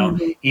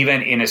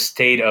 even in a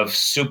state of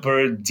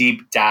super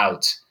deep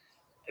doubt.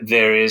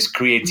 There is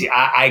creativity.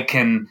 I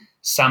can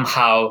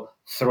somehow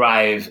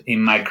thrive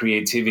in my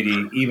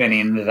creativity, even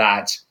in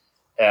that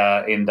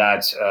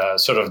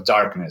sort of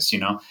darkness,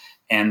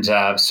 And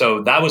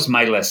so that was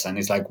my lesson.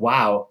 It's like,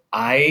 wow,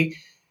 I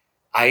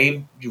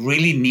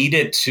really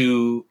needed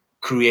to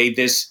create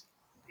this,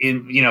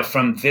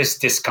 from this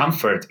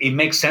discomfort. It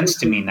makes sense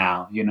to me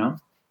now,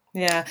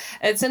 Yeah,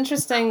 it's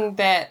interesting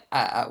that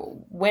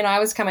when I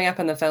was coming up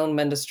in the film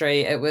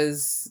industry, it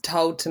was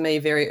told to me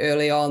very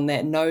early on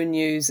that no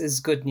news is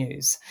good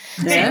news.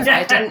 So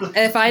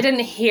if I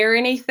didn't hear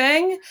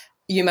anything,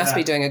 you must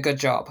be doing a good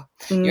job.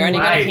 You're only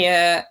going to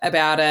hear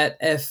about it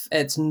if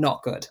it's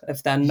not good,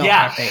 if they're not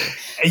happy.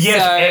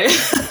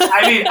 Yes. So...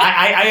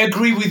 I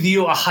agree with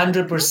you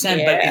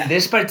 100%. But in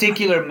this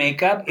particular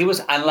makeup, it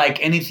was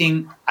unlike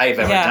anything I've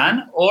ever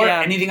done or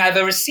anything I've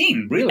ever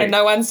seen, really. And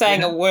no one's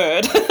saying a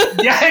word.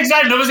 Yeah,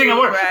 exactly. No one's saying a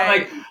word.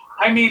 Right.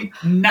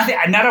 Nothing,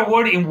 not a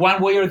word in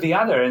one way or the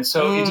other. And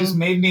so it just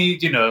made me,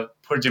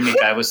 poor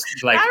Jamaica. I was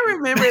like... I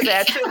remember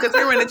that too, because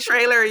we were in the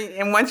trailer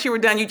and once you were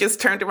done, you just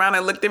turned around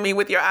and looked at me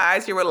with your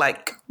eyes. You were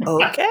like,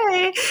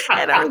 okay.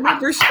 And I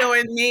remember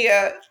showing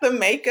Mia the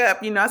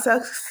makeup, I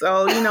said,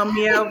 so, Mia,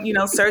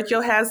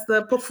 Sergio has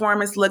the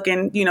performance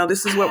looking,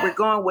 this is what we're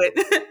going with.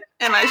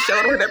 And I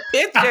showed her the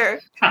picture.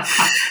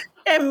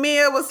 And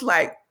Mia was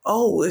like,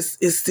 oh, is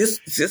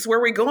this where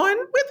we're going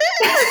with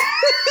it?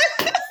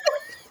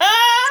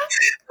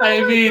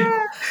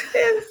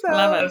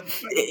 Love it.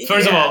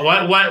 First of all,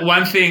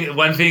 one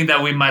thing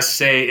that we must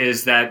say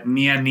is that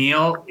Mia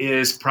Neal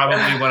is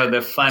probably one of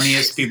the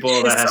funniest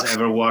people that has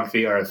ever walked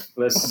the earth.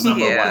 That's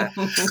number one.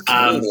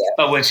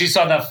 But when she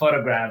saw that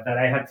photograph that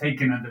I had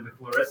taken under the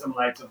fluorescent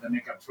lights of the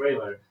makeup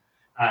trailer,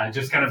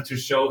 just kind of to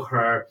show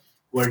her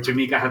where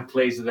Jamaica had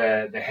placed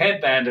the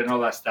headband and all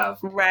that stuff.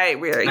 Right,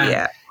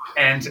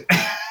 And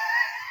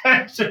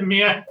so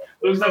Mia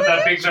looks at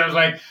that picture and was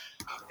like,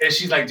 and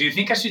she's like, do you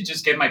think I should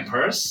just get my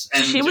purse?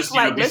 And she was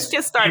like, let's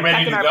just start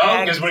ready to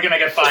go because we're going to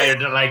get fired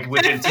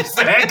within 2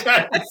 seconds.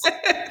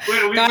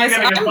 Guys,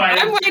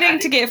 I'm waiting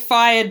to get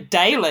fired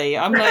daily.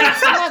 I'm like,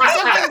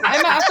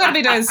 I've got to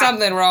be doing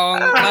something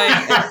wrong.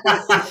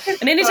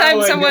 And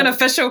anytime someone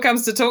official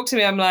comes to talk to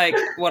me, I'm like,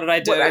 what did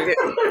I do?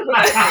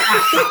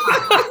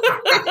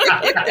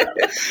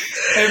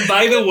 And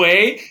by the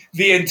way,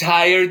 the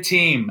entire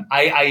team,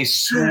 I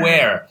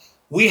swear,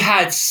 we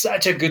had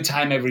such a good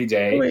time every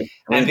day.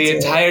 And the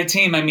entire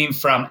team,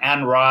 from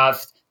Ann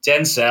Roth,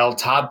 Denzel,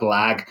 Todd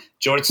Black,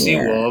 George C.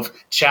 Wolfe,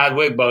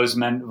 Chadwick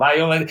Boseman,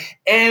 Viola,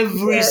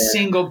 every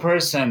single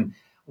person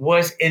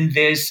was in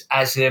this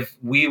as if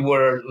we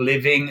were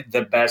living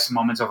the best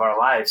moments of our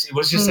lives. It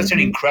was just such an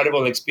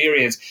incredible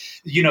experience.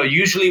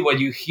 Usually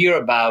what you hear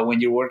about when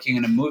you're working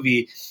in a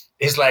movie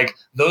is like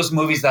those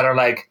movies that are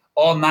like,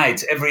 all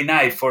night, every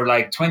night for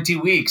 20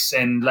 weeks.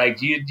 And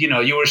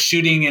you were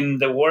shooting in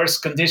the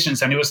worst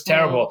conditions and it was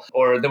terrible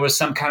or there was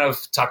some kind of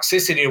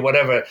toxicity or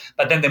whatever,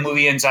 but then the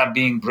movie ends up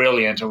being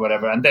brilliant or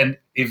whatever. And then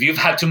if you've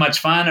had too much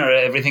fun or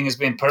everything has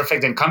been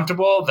perfect and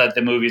comfortable, that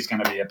the movie is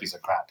going to be a piece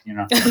of crap,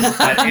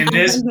 But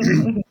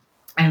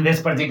in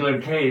this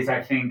particular case,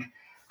 I think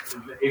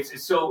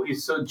it's so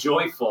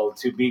joyful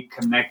to be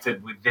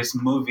connected with this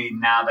movie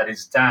now that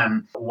it's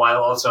done,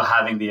 while also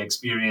having the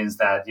experience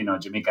that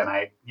Jamaica and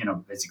I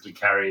basically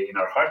carry in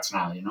our hearts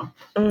now.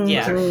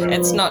 Yeah,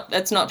 it's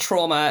not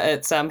trauma;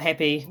 it's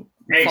happy.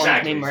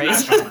 Exactly. Fond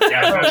memories.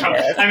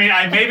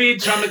 I may be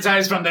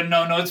traumatized from the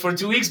no notes for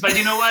 2 weeks, but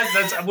you know what?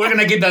 We're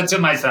gonna give that to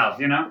myself.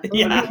 Yeah.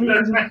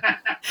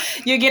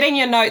 You're getting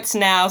your notes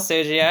now,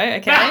 Sergio.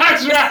 Okay.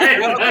 That's right.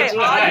 That's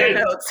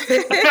right.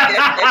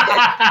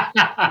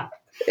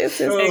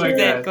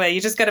 Exactly. You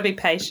just got to be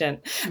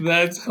patient.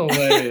 That's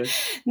hilarious.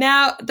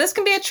 Now, this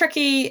can be a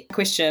tricky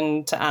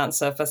question to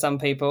answer for some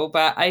people,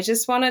 but I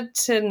just wanted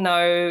to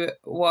know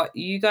what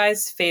you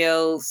guys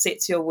feel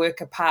sets your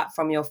work apart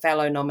from your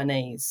fellow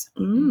nominees.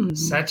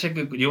 Such a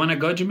good... You want to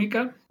go,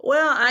 Jamaica?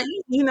 Well,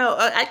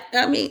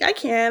 I mean, I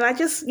can. I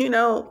just,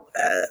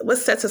 what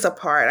sets us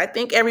apart? I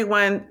think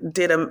everyone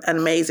did an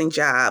amazing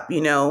job,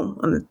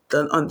 on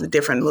the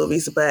different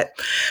movies. But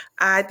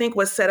I think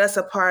what set us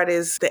apart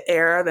is the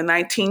era, the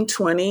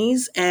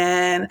 1920s,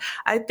 and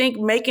I think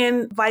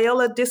making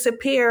Viola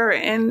disappear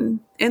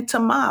into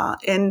Ma.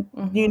 And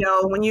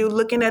when you're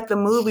looking at the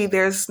movie,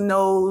 there's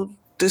no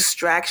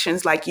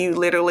distractions. Like, you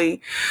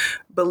literally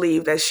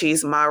believe that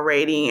she's Ma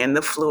Rainey and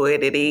the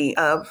fluidity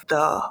of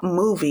the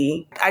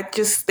movie. I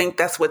just think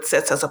that's what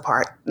sets us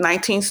apart.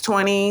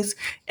 1920s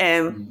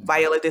and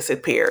Viola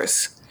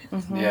disappears.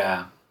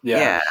 Yeah.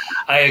 Yeah,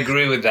 I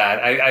agree with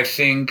that. I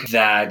think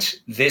that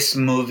this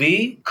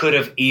movie could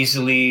have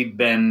easily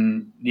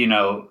been,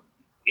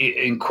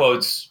 in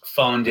quotes,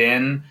 phoned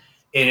in.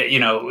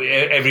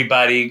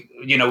 Everybody,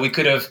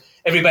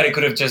 everybody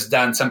could have just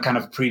done some kind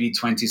of pretty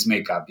 20s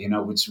makeup,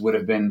 which would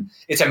have been,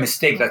 it's a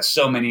mistake that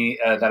so many,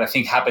 that I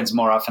think happens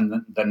more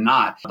often than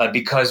not. But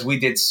because we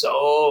did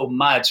so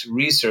much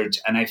research,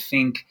 and I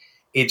think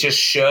it just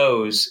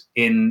shows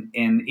in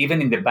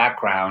even in the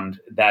background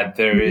that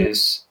there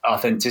is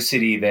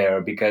authenticity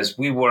there, because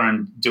we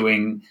weren't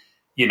doing,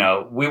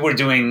 we were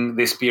doing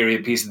this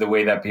period piece the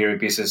way that period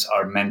pieces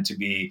are meant to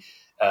be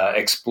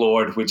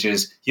explored, which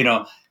is,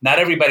 not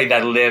everybody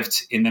that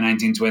lived in the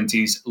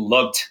 1920s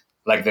looked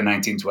like the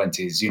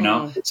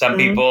 1920s. Some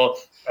people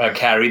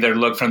carry their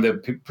look from the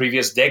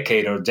previous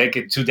decade or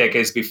 2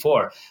 decades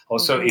before.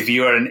 Also, if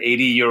you're an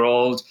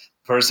 80-year-old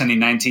person in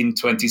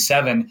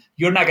 1927,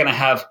 you're not going to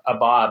have a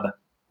bob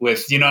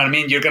with, you know what I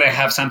mean? You're going to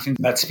have something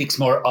that speaks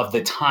more of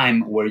the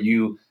time where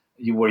you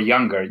were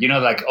younger,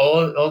 like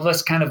all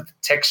those kind of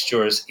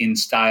textures in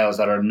styles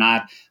that are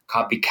not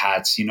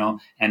copycats,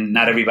 and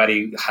not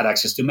everybody had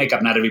access to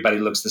makeup. Not everybody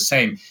looks the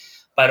same.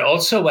 But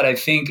also what I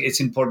think it's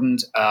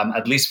important,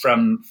 at least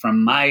from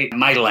my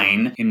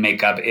lane in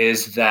makeup,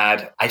 is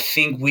that I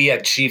think we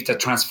achieved a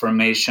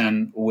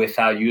transformation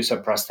without use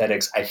of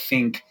prosthetics. I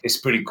think is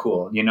pretty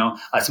cool.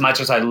 As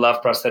much as I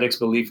love prosthetics,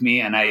 believe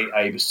me, and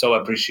I so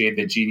appreciate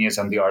the genius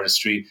and the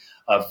artistry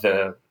of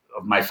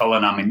my fellow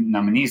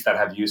nominees that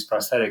have used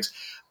prosthetics.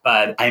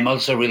 But I'm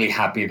also really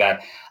happy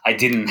that I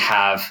didn't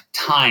have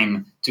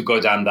time to go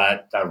down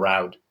that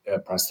route,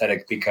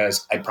 prosthetic,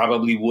 because I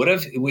probably would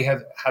have if we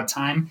had had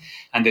time.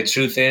 And the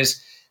truth is,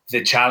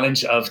 the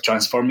challenge of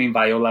transforming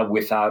Viola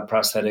without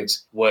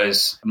prosthetics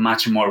was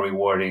much more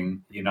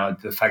rewarding.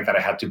 The fact that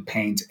I had to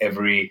paint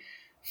every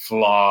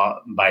flaw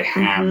by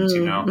hand,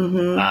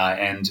 and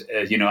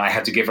I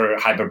had to give her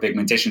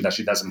hyperpigmentation that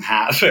she doesn't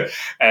have,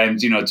 and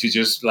to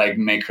just like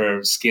make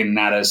her skin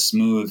not as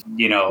smooth,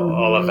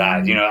 all of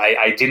that.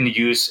 I didn't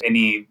use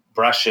any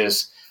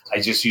brushes. I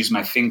just used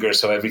my fingers,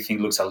 so everything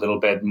looks a little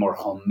bit more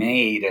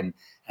homemade and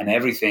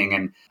everything.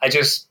 And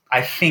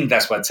I think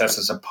that's what sets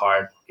us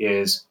apart,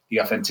 is the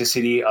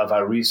authenticity of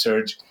our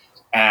research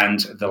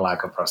and the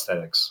lack of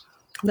prosthetics.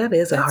 That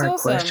is a hard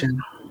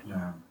question.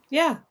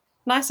 Yeah.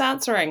 Nice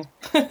answering.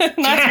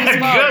 Nice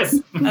response.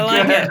 Good. I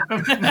like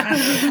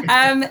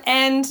it.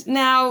 And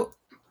now,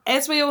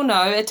 as we all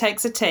know, it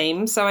takes a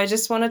team. So I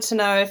just wanted to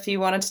know if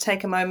you wanted to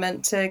take a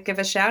moment to give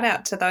a shout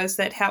out to those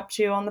that helped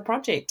you on the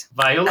project.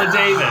 Viola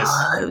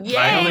Davis.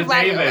 Yay,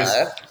 Viola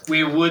Davis.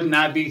 We would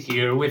not be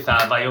here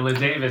without Viola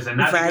Davis. And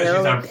not because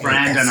she's our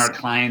friend and our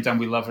client and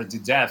we love her to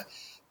death,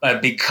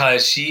 but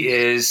because she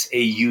is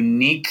a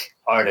unique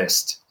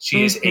artist.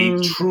 She is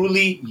a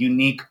truly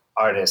unique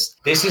artist.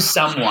 This is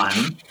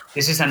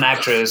an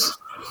actress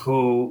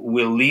who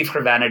will leave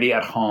her vanity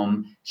at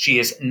home. She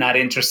is not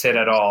interested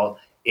at all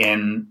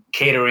in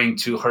catering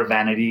to her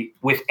vanity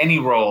with any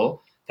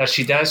role that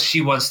she does.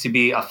 She wants to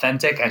be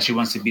authentic and she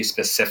wants to be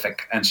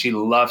specific, and she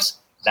loves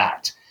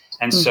that.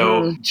 And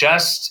so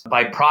just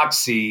by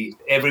proxy,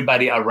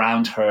 everybody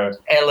around her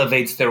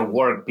elevates their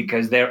work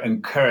because they're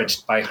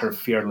encouraged by her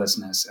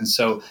fearlessness. And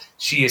so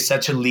she is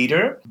such a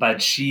leader,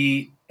 but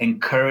she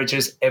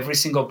encourages every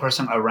single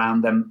person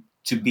around them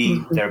to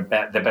be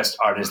the best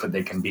artist that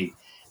they can be.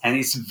 And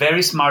it's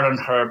very smart on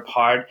her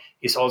part.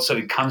 It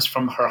comes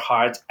from her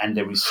heart, and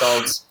the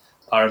results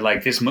are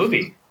like this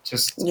movie,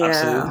 just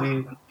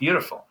absolutely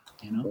beautiful.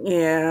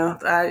 Yeah,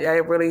 I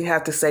really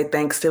have to say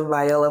thanks to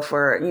Viola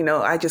for,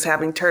 I just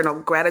have eternal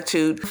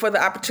gratitude for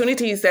the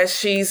opportunities that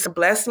she's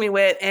blessed me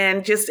with,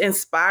 and just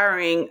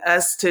inspiring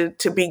us to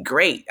be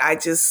great.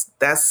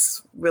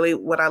 That's really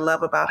what I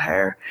love about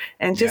her,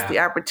 and just the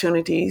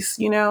opportunities,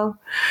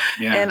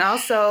 and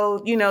also,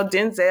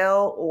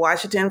 Denzel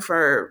Washington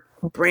for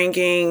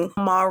bringing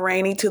Ma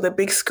Rainey to the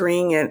big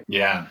screen, and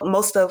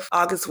most of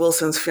August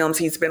Wilson's films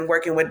he's been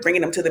working with,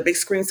 bringing them to the big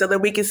screen so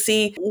that we can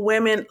see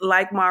women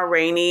like Ma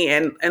Rainey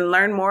and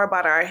learn more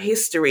about our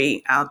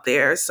history out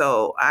there.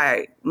 So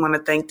I want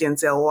to thank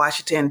Denzel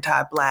Washington,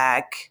 Todd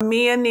Black,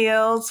 Mia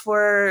Niels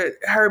for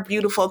her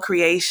beautiful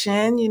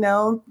creation.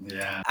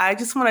 I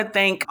just want to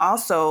thank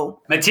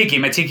also Matiki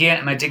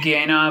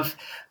Ainov.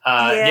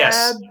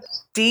 Yes.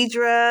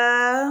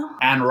 Deidre.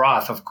 Anne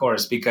Roth, of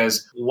course,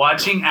 because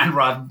watching Anne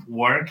Roth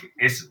work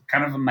is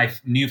kind of my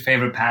new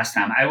favorite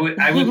pastime. I would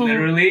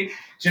literally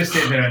just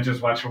sit there and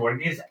just watch her work.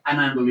 It's an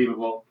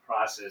unbelievable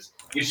process.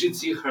 You should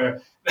see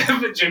her.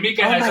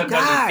 Jamaica has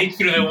sometimes peek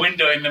through the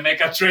window in the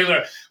makeup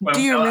trailer when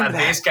we were at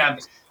base camp.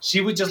 She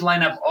would just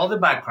line up all the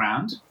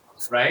background,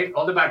 right?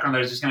 All the background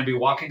that is just going to be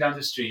walking down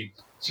the street.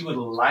 She would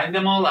line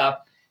them all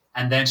up,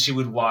 and then she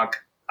would walk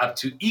up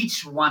to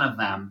each one of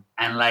them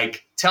and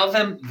like tell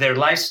them their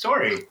life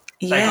story.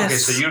 Like, okay,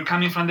 so you're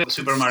coming from the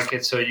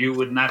supermarket, so you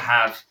would not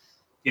have,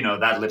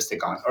 that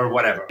lipstick on or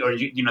whatever, or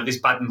this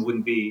button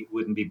wouldn't be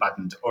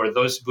buttoned, or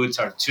those boots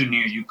are too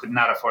new, you could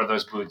not afford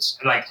those boots.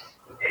 Like,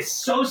 it's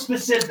so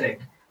specific,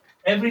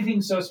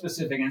 everything's so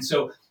specific, and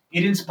so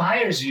it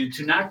inspires you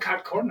to not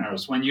cut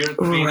corners when you're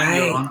creating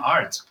your own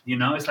art.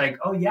 It's like,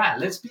 oh yeah,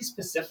 let's be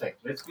specific.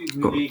 Let's be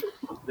really,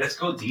 let's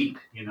go deep.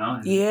 And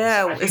I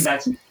think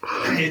that's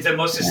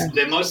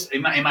the most,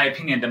 in my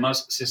opinion, the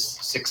most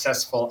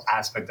successful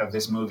aspect of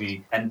this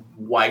movie, and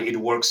why it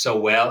works so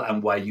well,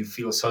 and why you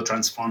feel so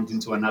transformed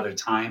into another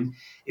time,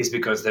 is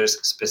because there's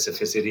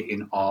specificity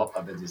in all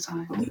of the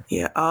design.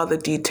 Yeah, all the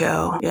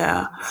detail.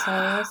 Yeah. So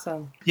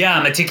awesome.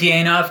 Yeah, Matiki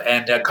Ainov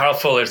and Carl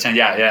Fullerton.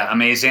 Yeah,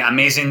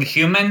 amazing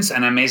humans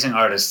and amazing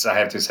artists, I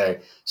have to say.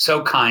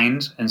 So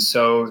kind and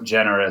so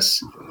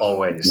generous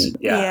always.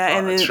 Yeah,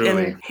 and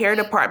the hair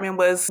department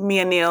was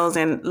Mia Niels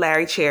and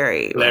Larry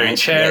Cherry. Larry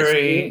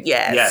Cherry.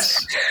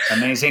 Yes.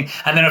 Amazing.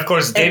 And then, of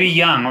course, Debbie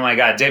Young. Oh, my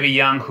God. Debbie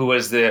Young, who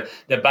was the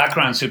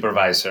background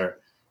supervisor.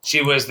 She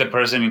was the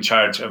person in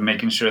charge of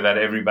making sure that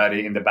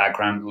everybody in the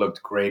background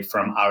looked great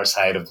from our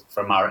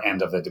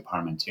end of the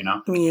department,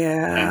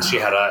 Yeah. And she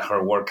had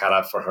her work cut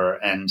out for her.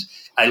 And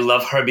I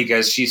love her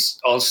because she's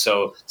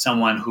also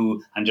someone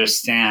who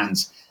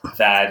understands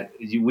that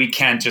we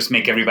can't just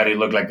make everybody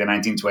look like the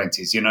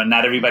 1920s.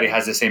 Not everybody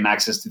has the same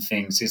access to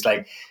things. It's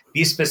like,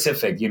 be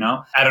specific,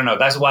 I don't know.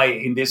 That's why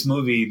in this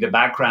movie, the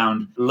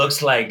background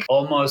looks like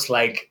almost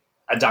like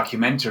a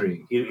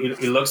documentary.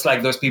 It looks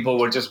like those people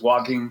were just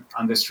walking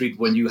on the street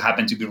when you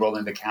happen to be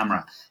rolling the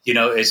camera.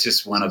 It's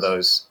just one of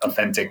those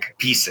authentic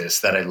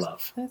pieces that I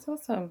love. That's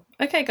awesome.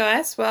 Okay,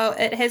 guys. Well,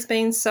 it has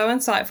been so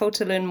insightful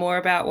to learn more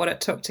about what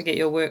it took to get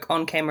your work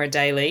on camera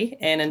daily,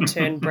 and in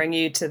turn bring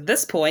you to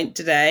this point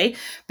today,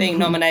 being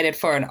nominated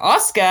for an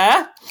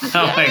Oscar.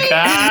 Oh my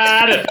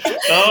God.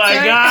 Oh my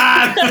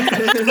God.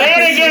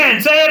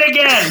 Say it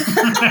again.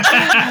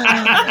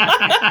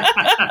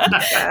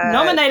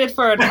 Nominated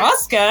for an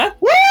Oscar.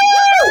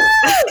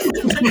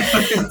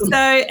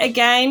 So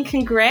again,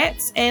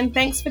 congrats and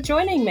thanks for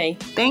joining me.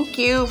 Thank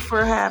you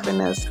for having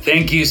us.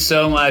 Thank you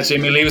so much,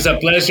 Emily. It was a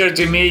pleasure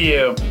to meet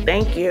you.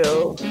 Thank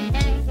you.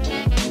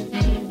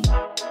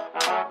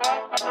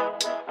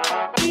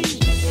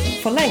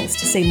 For links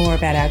to see more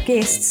about our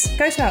guests,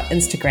 go to our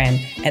Instagram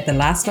at The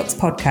Last Looks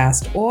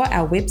Podcast or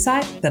our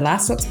website,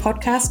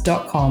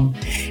 thelastlookspodcast.com.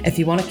 If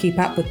you want to keep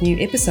up with new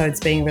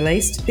episodes being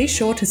released, be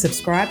sure to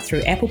subscribe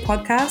through Apple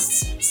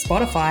Podcasts,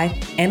 Spotify,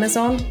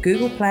 Amazon,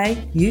 Google Play,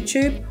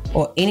 YouTube,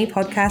 or any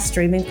podcast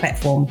streaming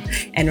platform.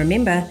 And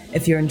remember,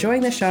 if you're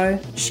enjoying the show,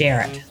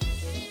 share it.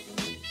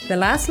 The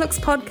Last Looks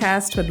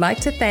Podcast would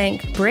like to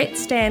thank Brett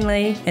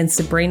Stanley and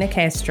Sabrina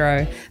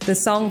Castro. The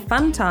song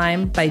Fun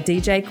Time by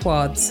DJ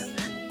Quads.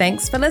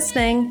 Thanks for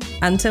listening.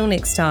 Until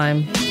next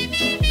time.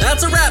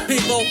 That's a wrap,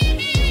 people.